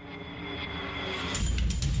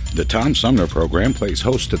 The Tom Sumner program plays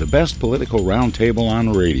host to the best political roundtable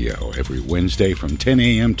on radio every Wednesday from 10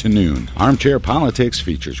 a.m. to noon. Armchair Politics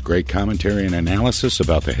features great commentary and analysis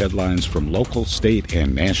about the headlines from local, state,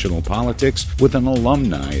 and national politics with an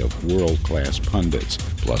alumni of world-class pundits,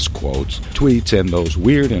 plus quotes, tweets, and those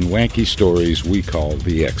weird and wacky stories we call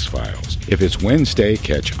the X-Files. If it's Wednesday,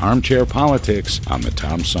 catch Armchair Politics on the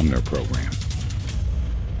Tom Sumner program.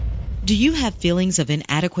 Do you have feelings of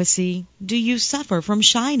inadequacy? Do you suffer from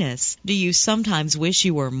shyness? Do you sometimes wish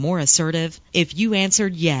you were more assertive? If you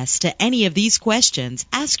answered yes to any of these questions,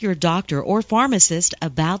 ask your doctor or pharmacist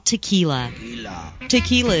about tequila.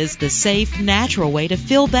 Tequila is the safe, natural way to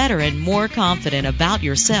feel better and more confident about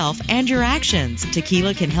yourself and your actions.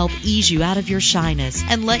 Tequila can help ease you out of your shyness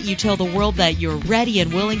and let you tell the world that you're ready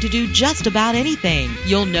and willing to do just about anything.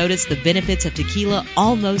 You'll notice the benefits of tequila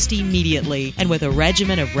almost immediately, and with a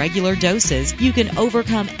regimen of regular doses, you can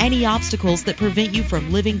overcome any obstacles that prevent you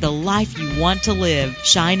from living the life you want to live.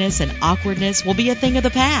 Shyness and awkwardness will be a thing of the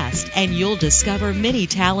past, and you'll discover many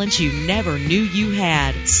talents you never knew you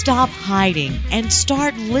had. Stop hiding and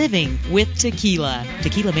start living with tequila.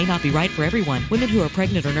 Tequila may not be right for everyone. Women who are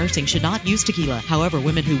pregnant or nursing should not use tequila. However,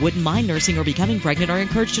 women who wouldn't mind nursing or becoming pregnant are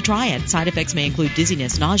encouraged to try it. Side effects may include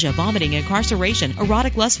dizziness, nausea, vomiting, incarceration,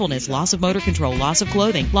 erotic lustfulness, loss of motor control, loss of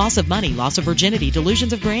clothing, loss of money, loss of virginity,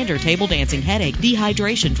 delusions of grandeur, table dancing, headache,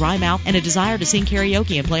 dehydration, dry mouth, and a desire to sing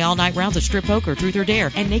karaoke and play all-night rounds of strip poker, truth or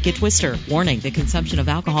dare, and naked twister. Warning, the consumption of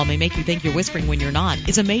alcohol may make you think you're whispering when you're not.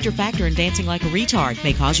 It's a major factor in dancing like a retard.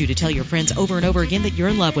 May cause you to tell your friends over and over again that you're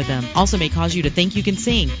in love with them. Also may cause you to think you can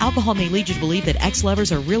sing. Alcohol may lead you to believe that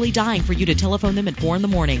ex-lovers are really dying for you to telephone them at 4 in the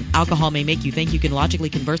morning. Alcohol may make you think you can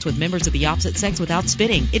logically converse with members of the opposite sex without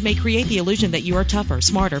spitting. It may create the illusion that you are tougher,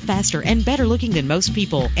 smarter, faster, and better looking than most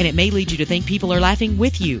people. And it may lead you to think people are laughing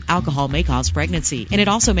with you. Alcohol may cause pregnancy. And it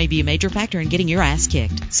also may be a major factor in getting your ass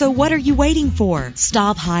kicked. So what are you waiting for?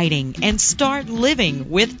 Stop hiding and start living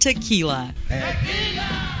with tequila.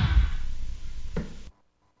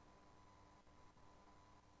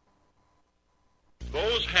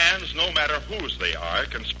 Those hands, no matter whose they are,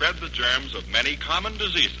 can spread the germs of many common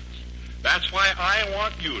diseases. That's why I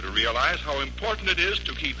want you to realize how important it is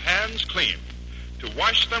to keep hands clean, to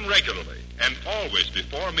wash them regularly and always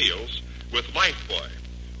before meals with Lifebuoy,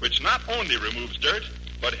 which not only removes dirt,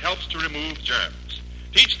 but helps to remove germs.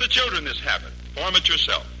 Teach the children this habit. Form it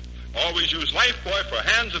yourself. Always use Lifebuoy for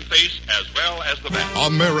hands and face as well as the back.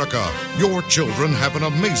 America, your children have an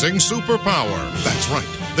amazing superpower. That's right.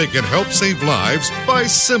 They can help save lives by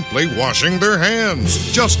simply washing their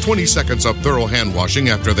hands. Just 20 seconds of thorough hand washing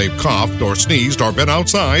after they've coughed or sneezed or been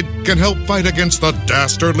outside can help fight against the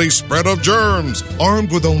dastardly spread of germs.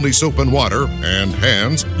 Armed with only soap and water and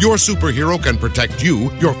hands, your superhero can protect you,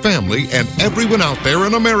 your family, and everyone out there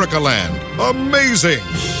in America land. Amazing!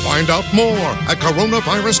 Find out more at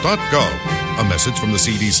coronavirus.gov. A message from the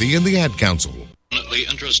CDC and the Ad Council. In the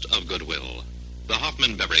interest of goodwill, the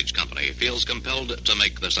Hoffman Beverage Company feels compelled to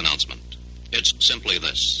make this announcement. It's simply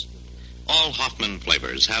this. All Hoffman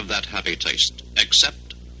flavors have that happy taste,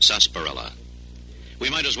 except sarsaparilla. We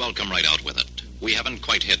might as well come right out with it. We haven't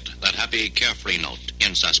quite hit that happy, carefree note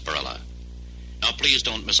in sarsaparilla. Now, please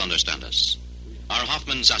don't misunderstand us. Our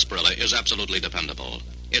Hoffman sarsaparilla is absolutely dependable.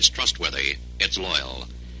 It's trustworthy, it's loyal,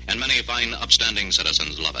 and many fine, upstanding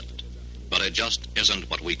citizens love it. But it just isn't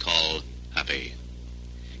what we call happy.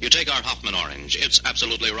 You take our Hoffman orange, it's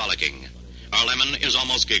absolutely rollicking. Our lemon is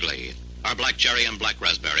almost giggly. Our black cherry and black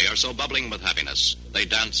raspberry are so bubbling with happiness, they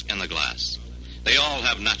dance in the glass. They all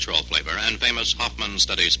have natural flavor and famous Hoffman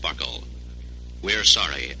steady sparkle. We're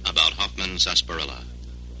sorry about Hoffman sarsaparilla.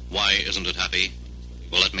 Why isn't it happy?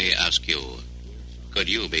 Well, let me ask you. Could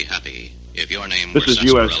you be happy if your name were This is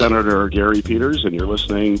sarsaparilla? U.S. Senator Gary Peters, and you're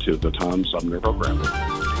listening to the Tom Sumner Program.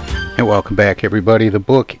 And welcome back, everybody. The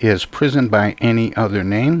book is Prison by Any Other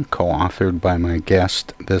Name, co-authored by my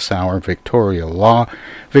guest this hour, Victoria Law.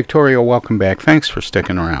 Victoria, welcome back. Thanks for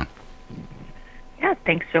sticking around. Yeah,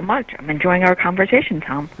 thanks so much. I'm enjoying our conversation,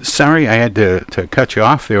 Tom. Sorry I had to cut you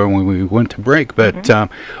off there when we went to break, but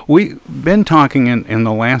we've been talking in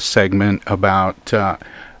the last segment about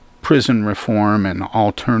prison reform and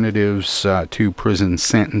alternatives to prison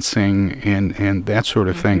sentencing and that sort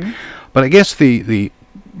of thing. But I guess the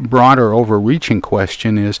broader overreaching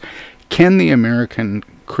question is, can the American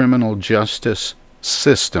criminal justice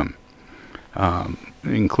system,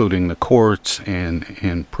 including the courts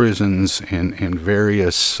and prisons and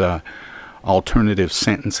various alternative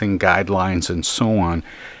sentencing guidelines and so on,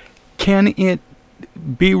 can it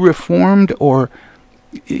be reformed, or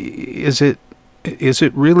is it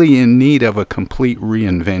really in need of a complete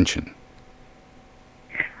reinvention?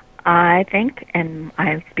 I think, and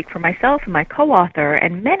I speak for myself and my co-author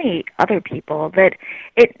and many other people, that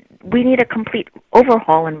we need a complete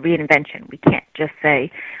overhaul and reinvention. We can't just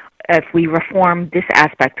say, if we reform this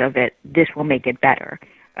aspect of it, this will make it better.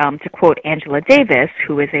 To quote Angela Davis,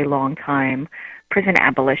 who is a longtime prison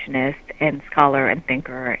abolitionist and scholar and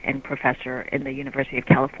thinker and professor in the University of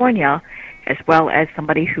California, as well as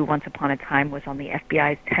somebody who once upon a time was on the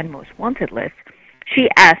FBI's 10 most wanted list, She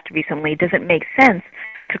asked recently, does it make sense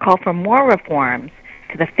to call for more reforms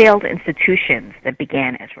to the failed institutions that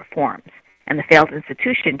began as reforms? And the failed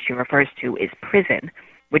institution she refers to is prison,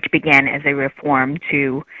 which began as a reform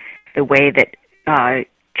to the way that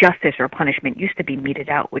justice or punishment used to be meted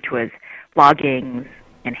out, which was floggings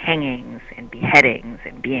and hangings and beheadings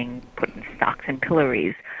and being put in stocks and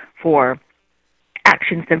pillories for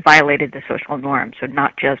actions that violated the social norm. So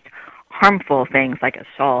not just harmful things like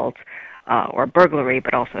assault or burglary,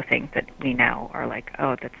 but also things that we now are like,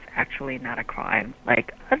 oh, that's actually not a crime,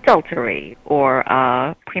 like adultery or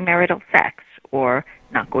premarital sex or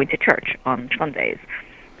not going to church on Sundays.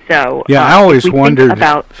 So yeah, I always wondered,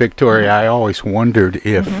 Victoria, I always wondered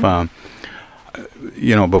if,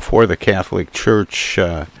 before the Catholic Church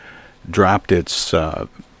dropped its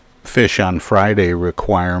Fish on Friday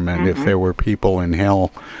requirement, if there were people in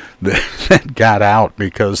hell that got out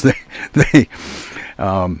because they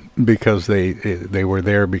were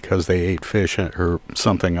there because they ate fish or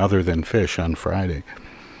something other than fish on Friday.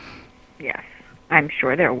 Yes, I'm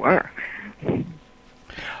sure there were.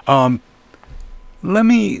 Let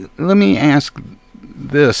me ask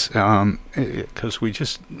this, because we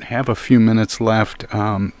just have a few minutes left,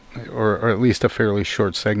 or at least a fairly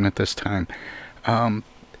short segment this time.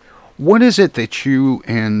 What is it that you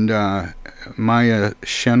and Maya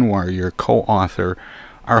Shenwar, your co-author,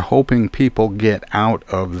 are hoping people get out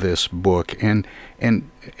of this book, and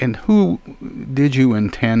who did you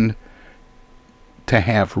intend to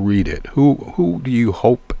have read it? Who do you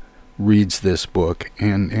hope reads this book,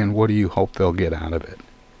 and what do you hope they'll get out of it?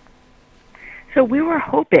 So we were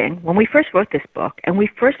hoping, when we first wrote this book, and we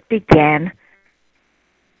first began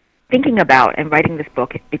thinking about and writing this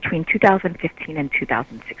book between 2015 and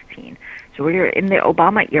 2016. So we were in the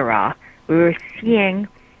Obama era. We were seeing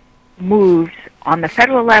moves on the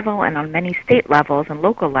federal level and on many state levels and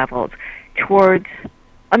local levels towards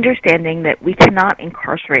understanding that we cannot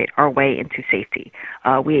incarcerate our way into safety.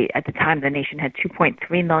 At the time, the nation had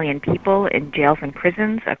 2.3 million people in jails and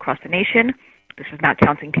prisons across the nation. This was not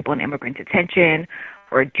counting people in immigrant detention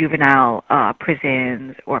or juvenile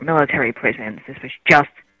prisons or military prisons. This was just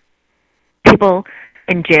people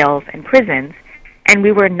in jails and prisons, and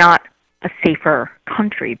we were not a safer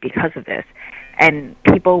country because of this. And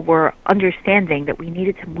people were understanding that we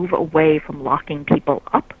needed to move away from locking people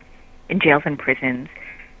up in jails and prisons.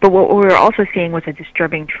 But what we were also seeing was a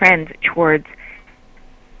disturbing trend towards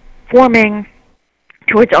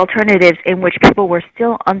alternatives in which people were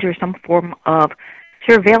still under some form of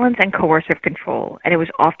surveillance and coercive control. And it was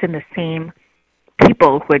often the same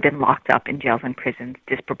people who had been locked up in jails and prisons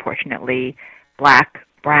disproportionately: black,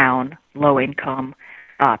 brown, low income,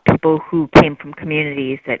 people who came from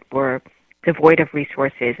communities that were devoid of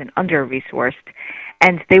resources and under-resourced.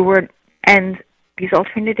 And these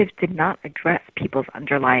alternatives did not address people's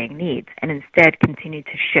underlying needs, and instead continued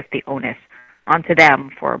to shift the onus onto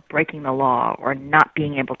them for breaking the law or not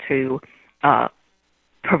being able to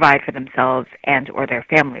provide for themselves and or their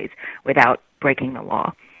families without breaking the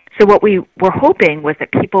law. So what we were hoping was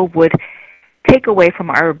that people would take away from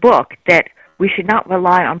our book that we should not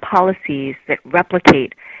rely on policies that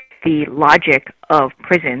replicate the logic of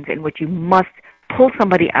prisons, in which you must pull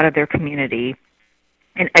somebody out of their community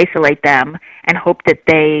and isolate them and hope that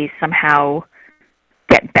they somehow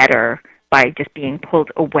get better by just being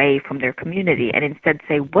pulled away from their community, and instead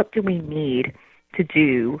say, what do we need to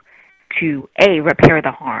do to, A, repair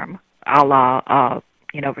the harm, a la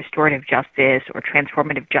restorative justice or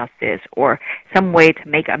transformative justice, or some way to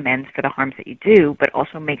make amends for the harms that you do, but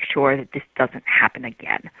also make sure that this doesn't happen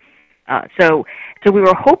again. So we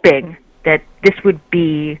were hoping that this would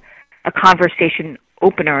be a conversation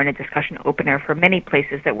opener and a discussion opener for many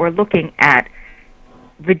places that were looking at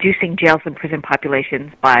reducing jails and prison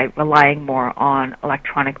populations by relying more on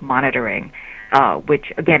electronic monitoring,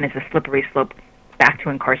 which again is a slippery slope back to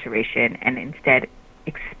incarceration, and instead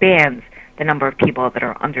expands the number of people that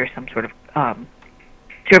are under some sort of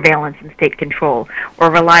surveillance and state control,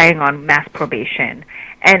 or relying on mass probation.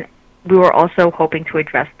 And we were also hoping to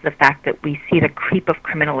address the fact that we see the creep of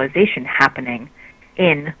criminalization happening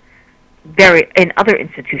in other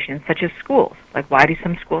institutions, such as schools. Like, why do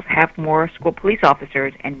some schools have more school police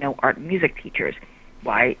officers and no art and music teachers?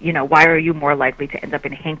 Why are you more likely to end up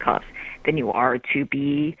in handcuffs than you are to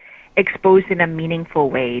be exposed in a meaningful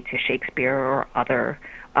way to Shakespeare or other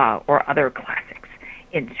classics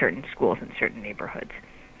in certain schools in certain neighborhoods?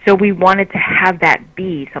 So we wanted to have that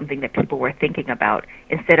be something that people were thinking about,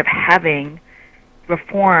 instead of having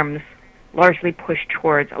reforms largely pushed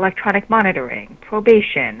towards electronic monitoring,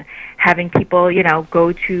 probation, having people,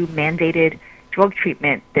 go to mandated drug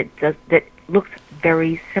treatment that looks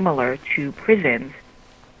very similar to prisons,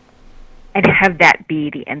 and have that be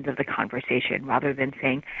the end of the conversation, rather than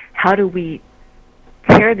saying, how do we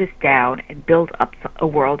tear this down and build up a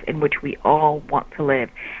world in which we all want to live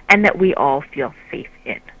and that we all feel safe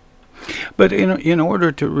in. But in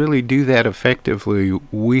order to really do that effectively,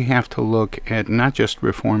 we have to look at not just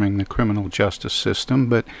reforming the criminal justice system,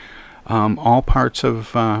 but all parts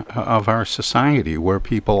of our society where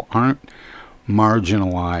people aren't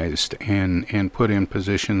marginalized and put in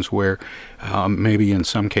positions where maybe in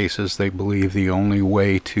some cases they believe the only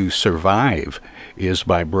way to survive is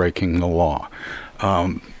by breaking the law.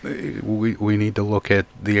 We need to look at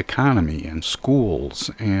the economy and schools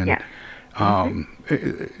and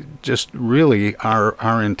just really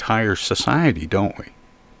our entire society, don't we?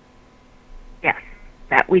 Yes,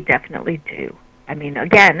 that we definitely do. I mean,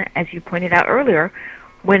 again, as you pointed out earlier,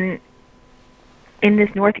 when in this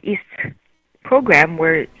Northeast program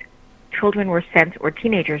where children were sent, or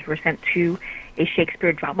teenagers were sent to a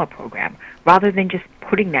Shakespeare drama program, rather than just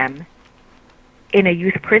putting them in a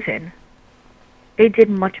youth prison, they did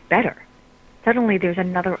much better. Suddenly there's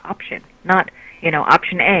another option, not,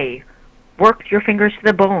 option A, work your fingers to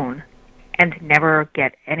the bone and never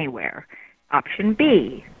get anywhere. Option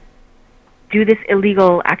B, do this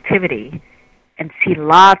illegal activity and see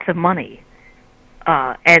lots of money.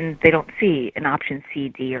 And they don't see an option C,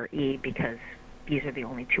 D, or E because these are the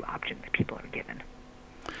only two options people are given.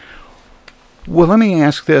 Well, let me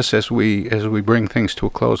ask this as we bring things to a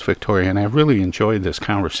close, Victoria, and I've really enjoyed this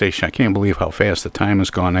conversation. I can't believe how fast the time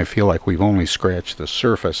has gone. I feel like we've only scratched the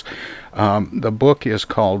surface. The book is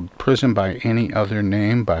called Prison by Any Other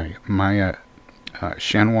Name by Maya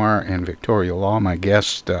Schenwar and Victoria Law, my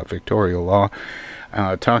guest, Victoria Law,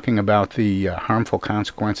 talking about the harmful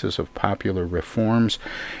consequences of popular reforms.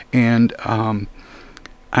 And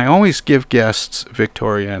I always give guests,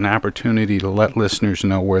 Victoria, an opportunity to let listeners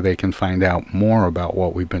know where they can find out more about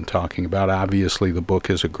what we've been talking about. Obviously, the book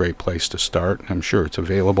is a great place to start. I'm sure it's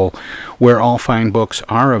available where all fine books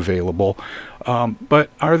are available. But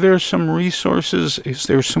are there some resources? Is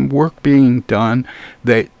there some work being done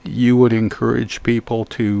that you would encourage people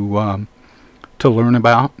to learn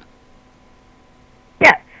about?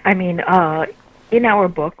 Yes. I mean, in our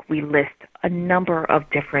book, we list a number of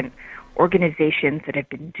different organizations that have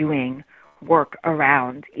been doing work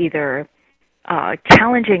around either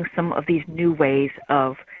challenging some of these new ways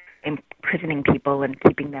of imprisoning people and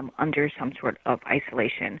keeping them under some sort of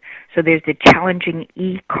isolation. So there's the Challenging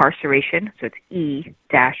E-Carceration, so it's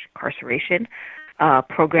E-Carceration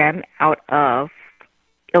program out of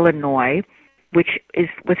Illinois, which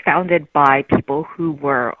was founded by people who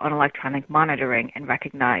were on electronic monitoring and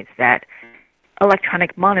recognized that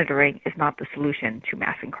electronic monitoring is not the solution to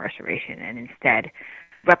mass incarceration, and instead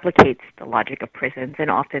replicates the logic of prisons and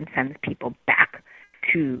often sends people back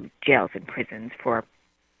to jails and prisons for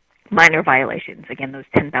minor violations. Again, those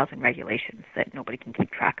 10,000 regulations that nobody can keep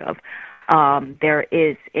track of. There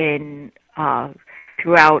is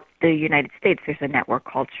throughout the United States, there's a network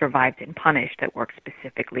called Survived and Punished that works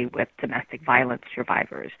specifically with domestic violence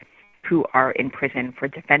survivors who are in prison for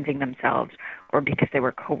defending themselves or because they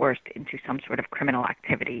were coerced into some sort of criminal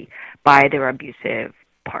activity by their abusive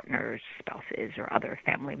partners, spouses, or other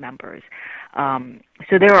family members.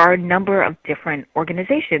 So there are a number of different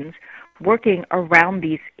organizations working around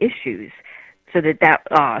these issues so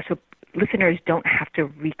so listeners don't have to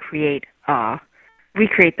recreate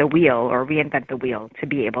the wheel or reinvent the wheel to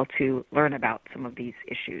be able to learn about some of these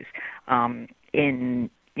issues. In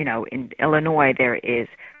Illinois, there is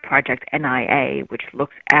Project NIA, which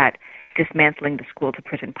looks at dismantling the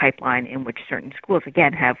school-to-prison pipeline, in which certain schools,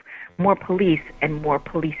 again, have more police and more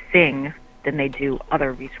policing than they do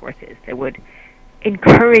other resources that would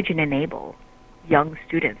encourage and enable young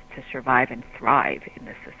students to survive and thrive in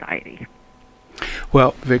this society.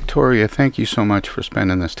 Well, Victoria, thank you so much for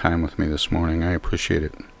spending this time with me this morning. I appreciate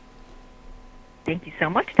it. Thank you so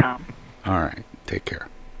much, Tom. All right. Take care.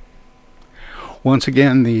 Once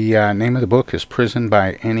again, the name of the book is Prison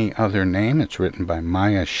by Any Other Name. It's written by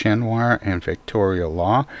Maya Schenwar and Victoria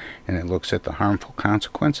Law, and it looks at the harmful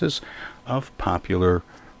consequences of popular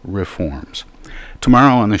reforms.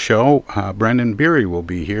 Tomorrow on the show, Brendan Beery will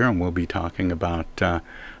be here, and we'll be talking about the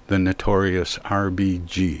notorious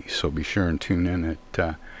RBG. So be sure and tune in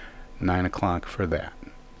at 9 o'clock for that.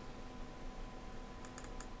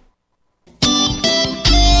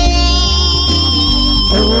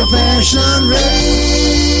 Old-fashioned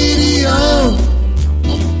radio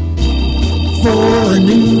for a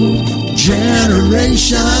new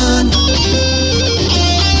generation.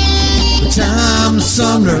 The Tom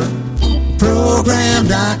Sumner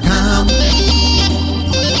Program.com.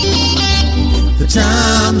 The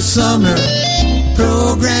Tom Sumner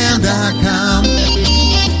TomSumnerProgram.com.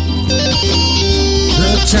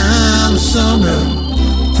 The Tom Sumner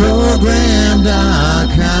Program.com.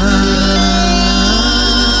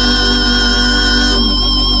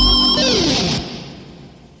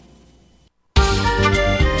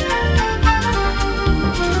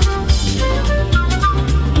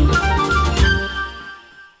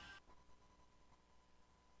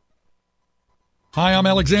 Hi, I'm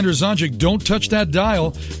Alexander Zonjic. Don't touch that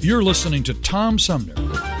dial. You're listening to Tom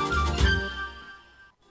Sumner.